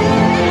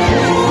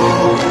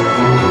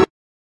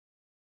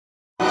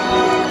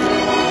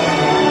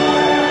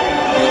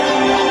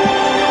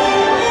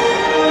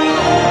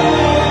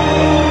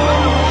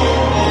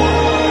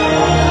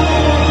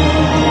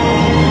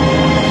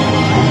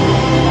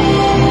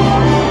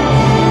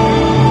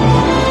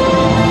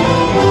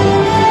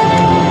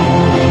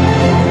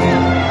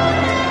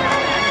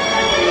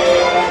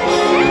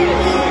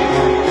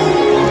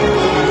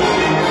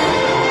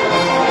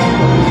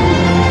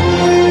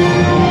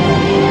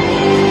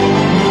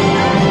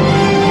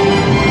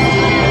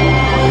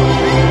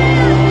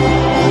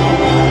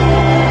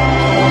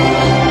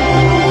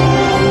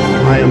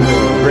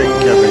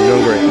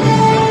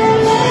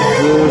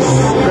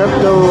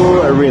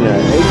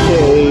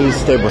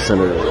 Staples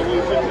Center.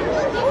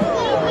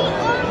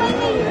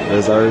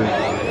 There's our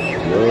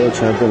world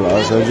champion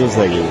Los Angeles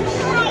Lakers.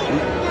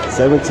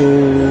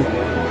 17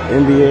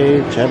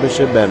 NBA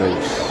championship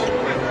banners.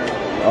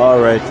 All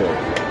right there.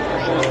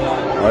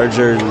 Our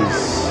jerseys.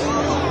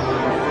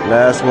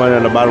 Last one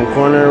in the bottom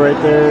corner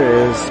right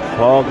there is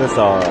Paul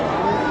Gasol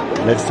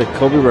next to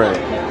Kobe Bryant.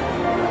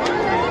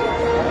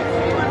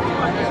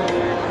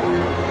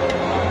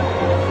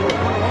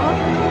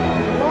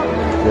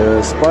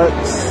 The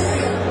Sparks.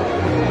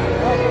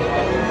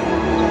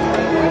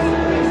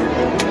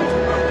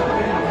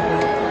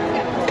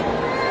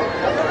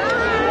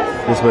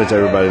 Just wait till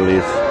everybody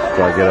leaves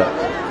before I get up.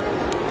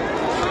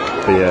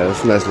 But yeah,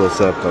 it's a nice little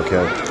setup,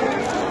 okay.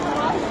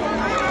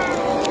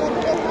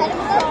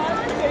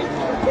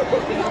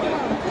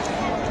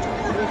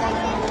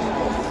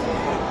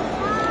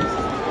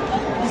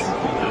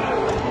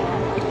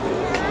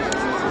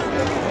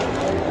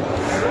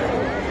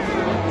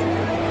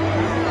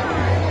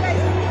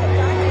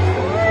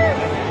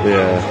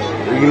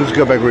 Yeah, you can just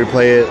go back and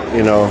replay it,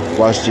 you know,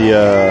 watch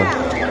the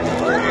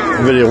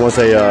video once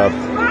I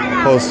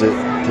post it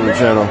to the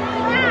channel.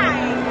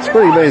 It's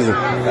pretty amazing.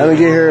 I didn't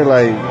get here I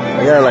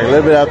got like a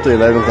little bit after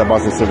 11 because I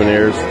bought some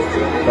souvenirs.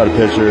 Got a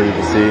picture, you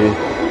can see.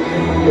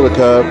 Little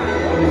cup.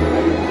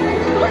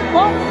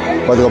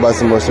 About to go buy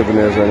some more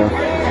souvenirs right now.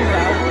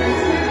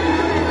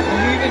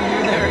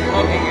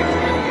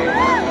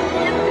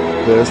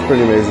 Yeah, it's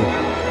pretty amazing.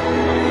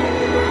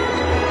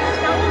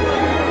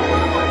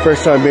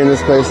 First time being in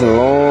this place in a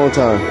long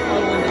time.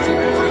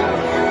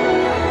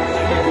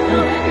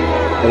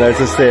 And I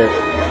just said,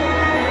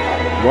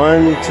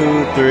 1,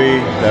 2, 3,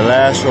 the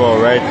last row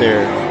right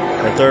there.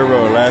 The third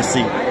row, last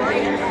seat.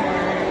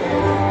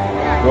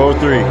 Row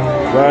 3,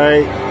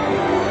 right?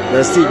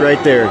 That seat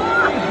right there,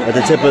 at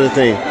the tip of the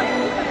thing.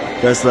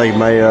 That's like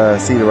my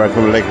seat where I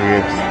come to Laker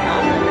games.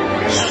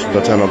 Shh,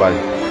 don't tell nobody.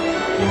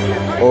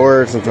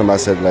 Or sometimes I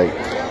said like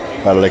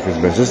by the Lakers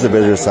bench, just the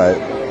visitor side.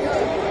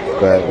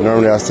 But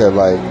normally I said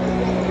like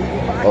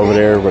over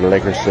there where the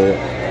Lakers sit.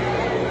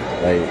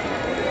 like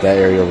that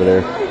area over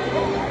there.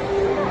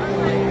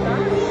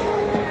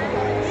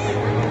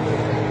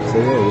 So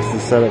yeah, this is the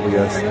setup, I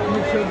guess.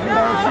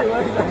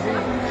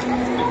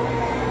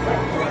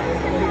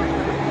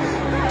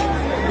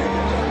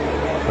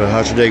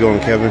 How's your day going,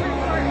 Kevin?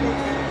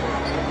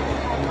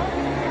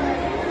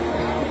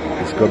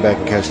 Let's go back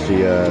and catch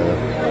the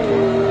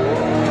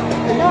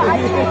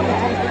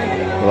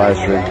live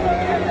stream.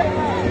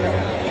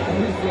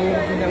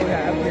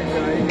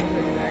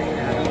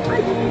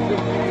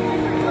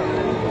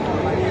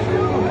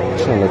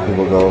 Just gonna let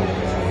people go,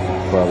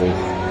 probably.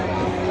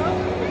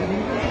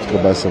 Let's go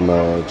buy some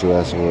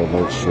Jurassic World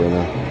merch right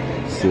now.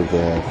 See what they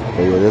have.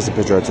 But yeah, there's a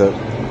picture I took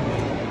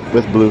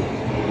with Blue.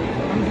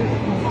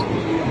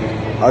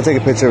 I'll take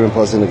a picture of it and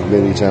post it in the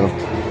community channel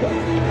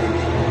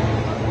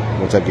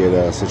once I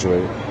get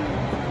situated.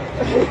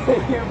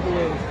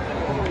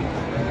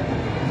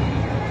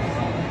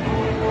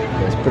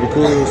 That's pretty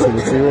cool. See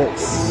the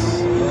T-Rex.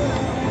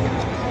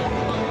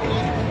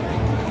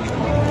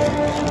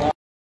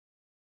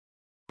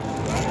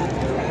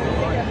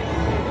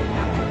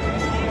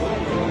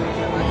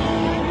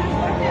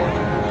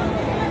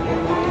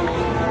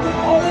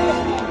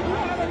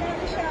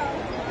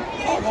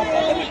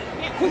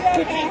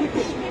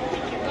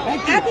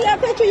 After your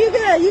picture, you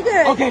good, you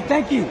good. Okay,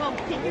 thank you.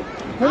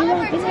 So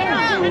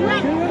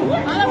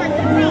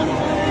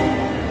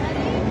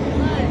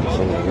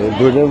they're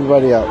booting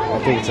everybody out. I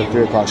think it's a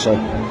 3 o'clock show.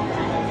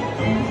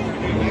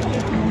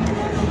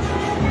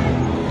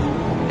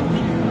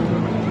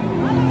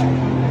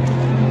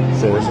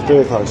 So it's a 3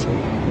 o'clock show.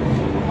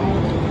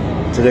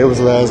 Today was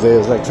the last day. It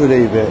was like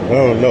 2-day event. I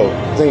don't know.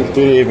 I think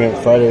 3-day event,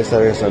 Friday,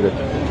 Saturday, Sunday.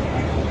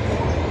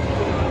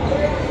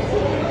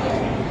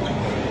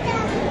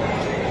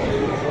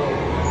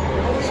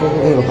 So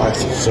we're gonna buy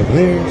some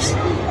souvenirs.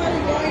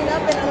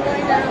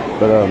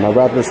 But my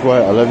Raptor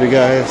squad, I love you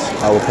guys.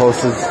 I will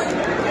post this.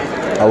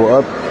 I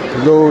will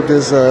upload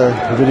this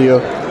video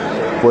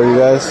for you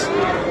guys.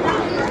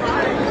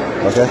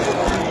 Okay.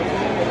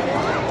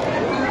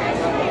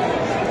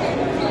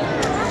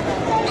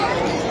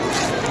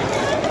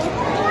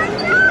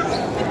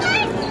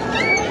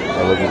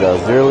 I love you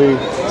guys dearly.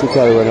 Too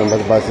Cali right now. I'm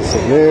about to buy some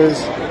souvenirs.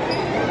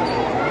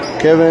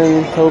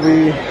 Kevin,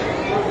 Toby.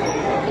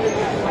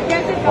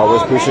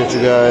 Always appreciate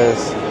you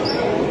guys.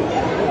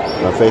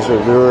 My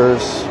Facebook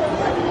viewers.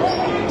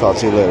 Talk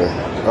to you later.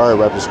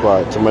 Alright, Raptor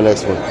Squad. To my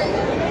next one.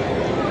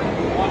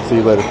 See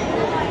you later.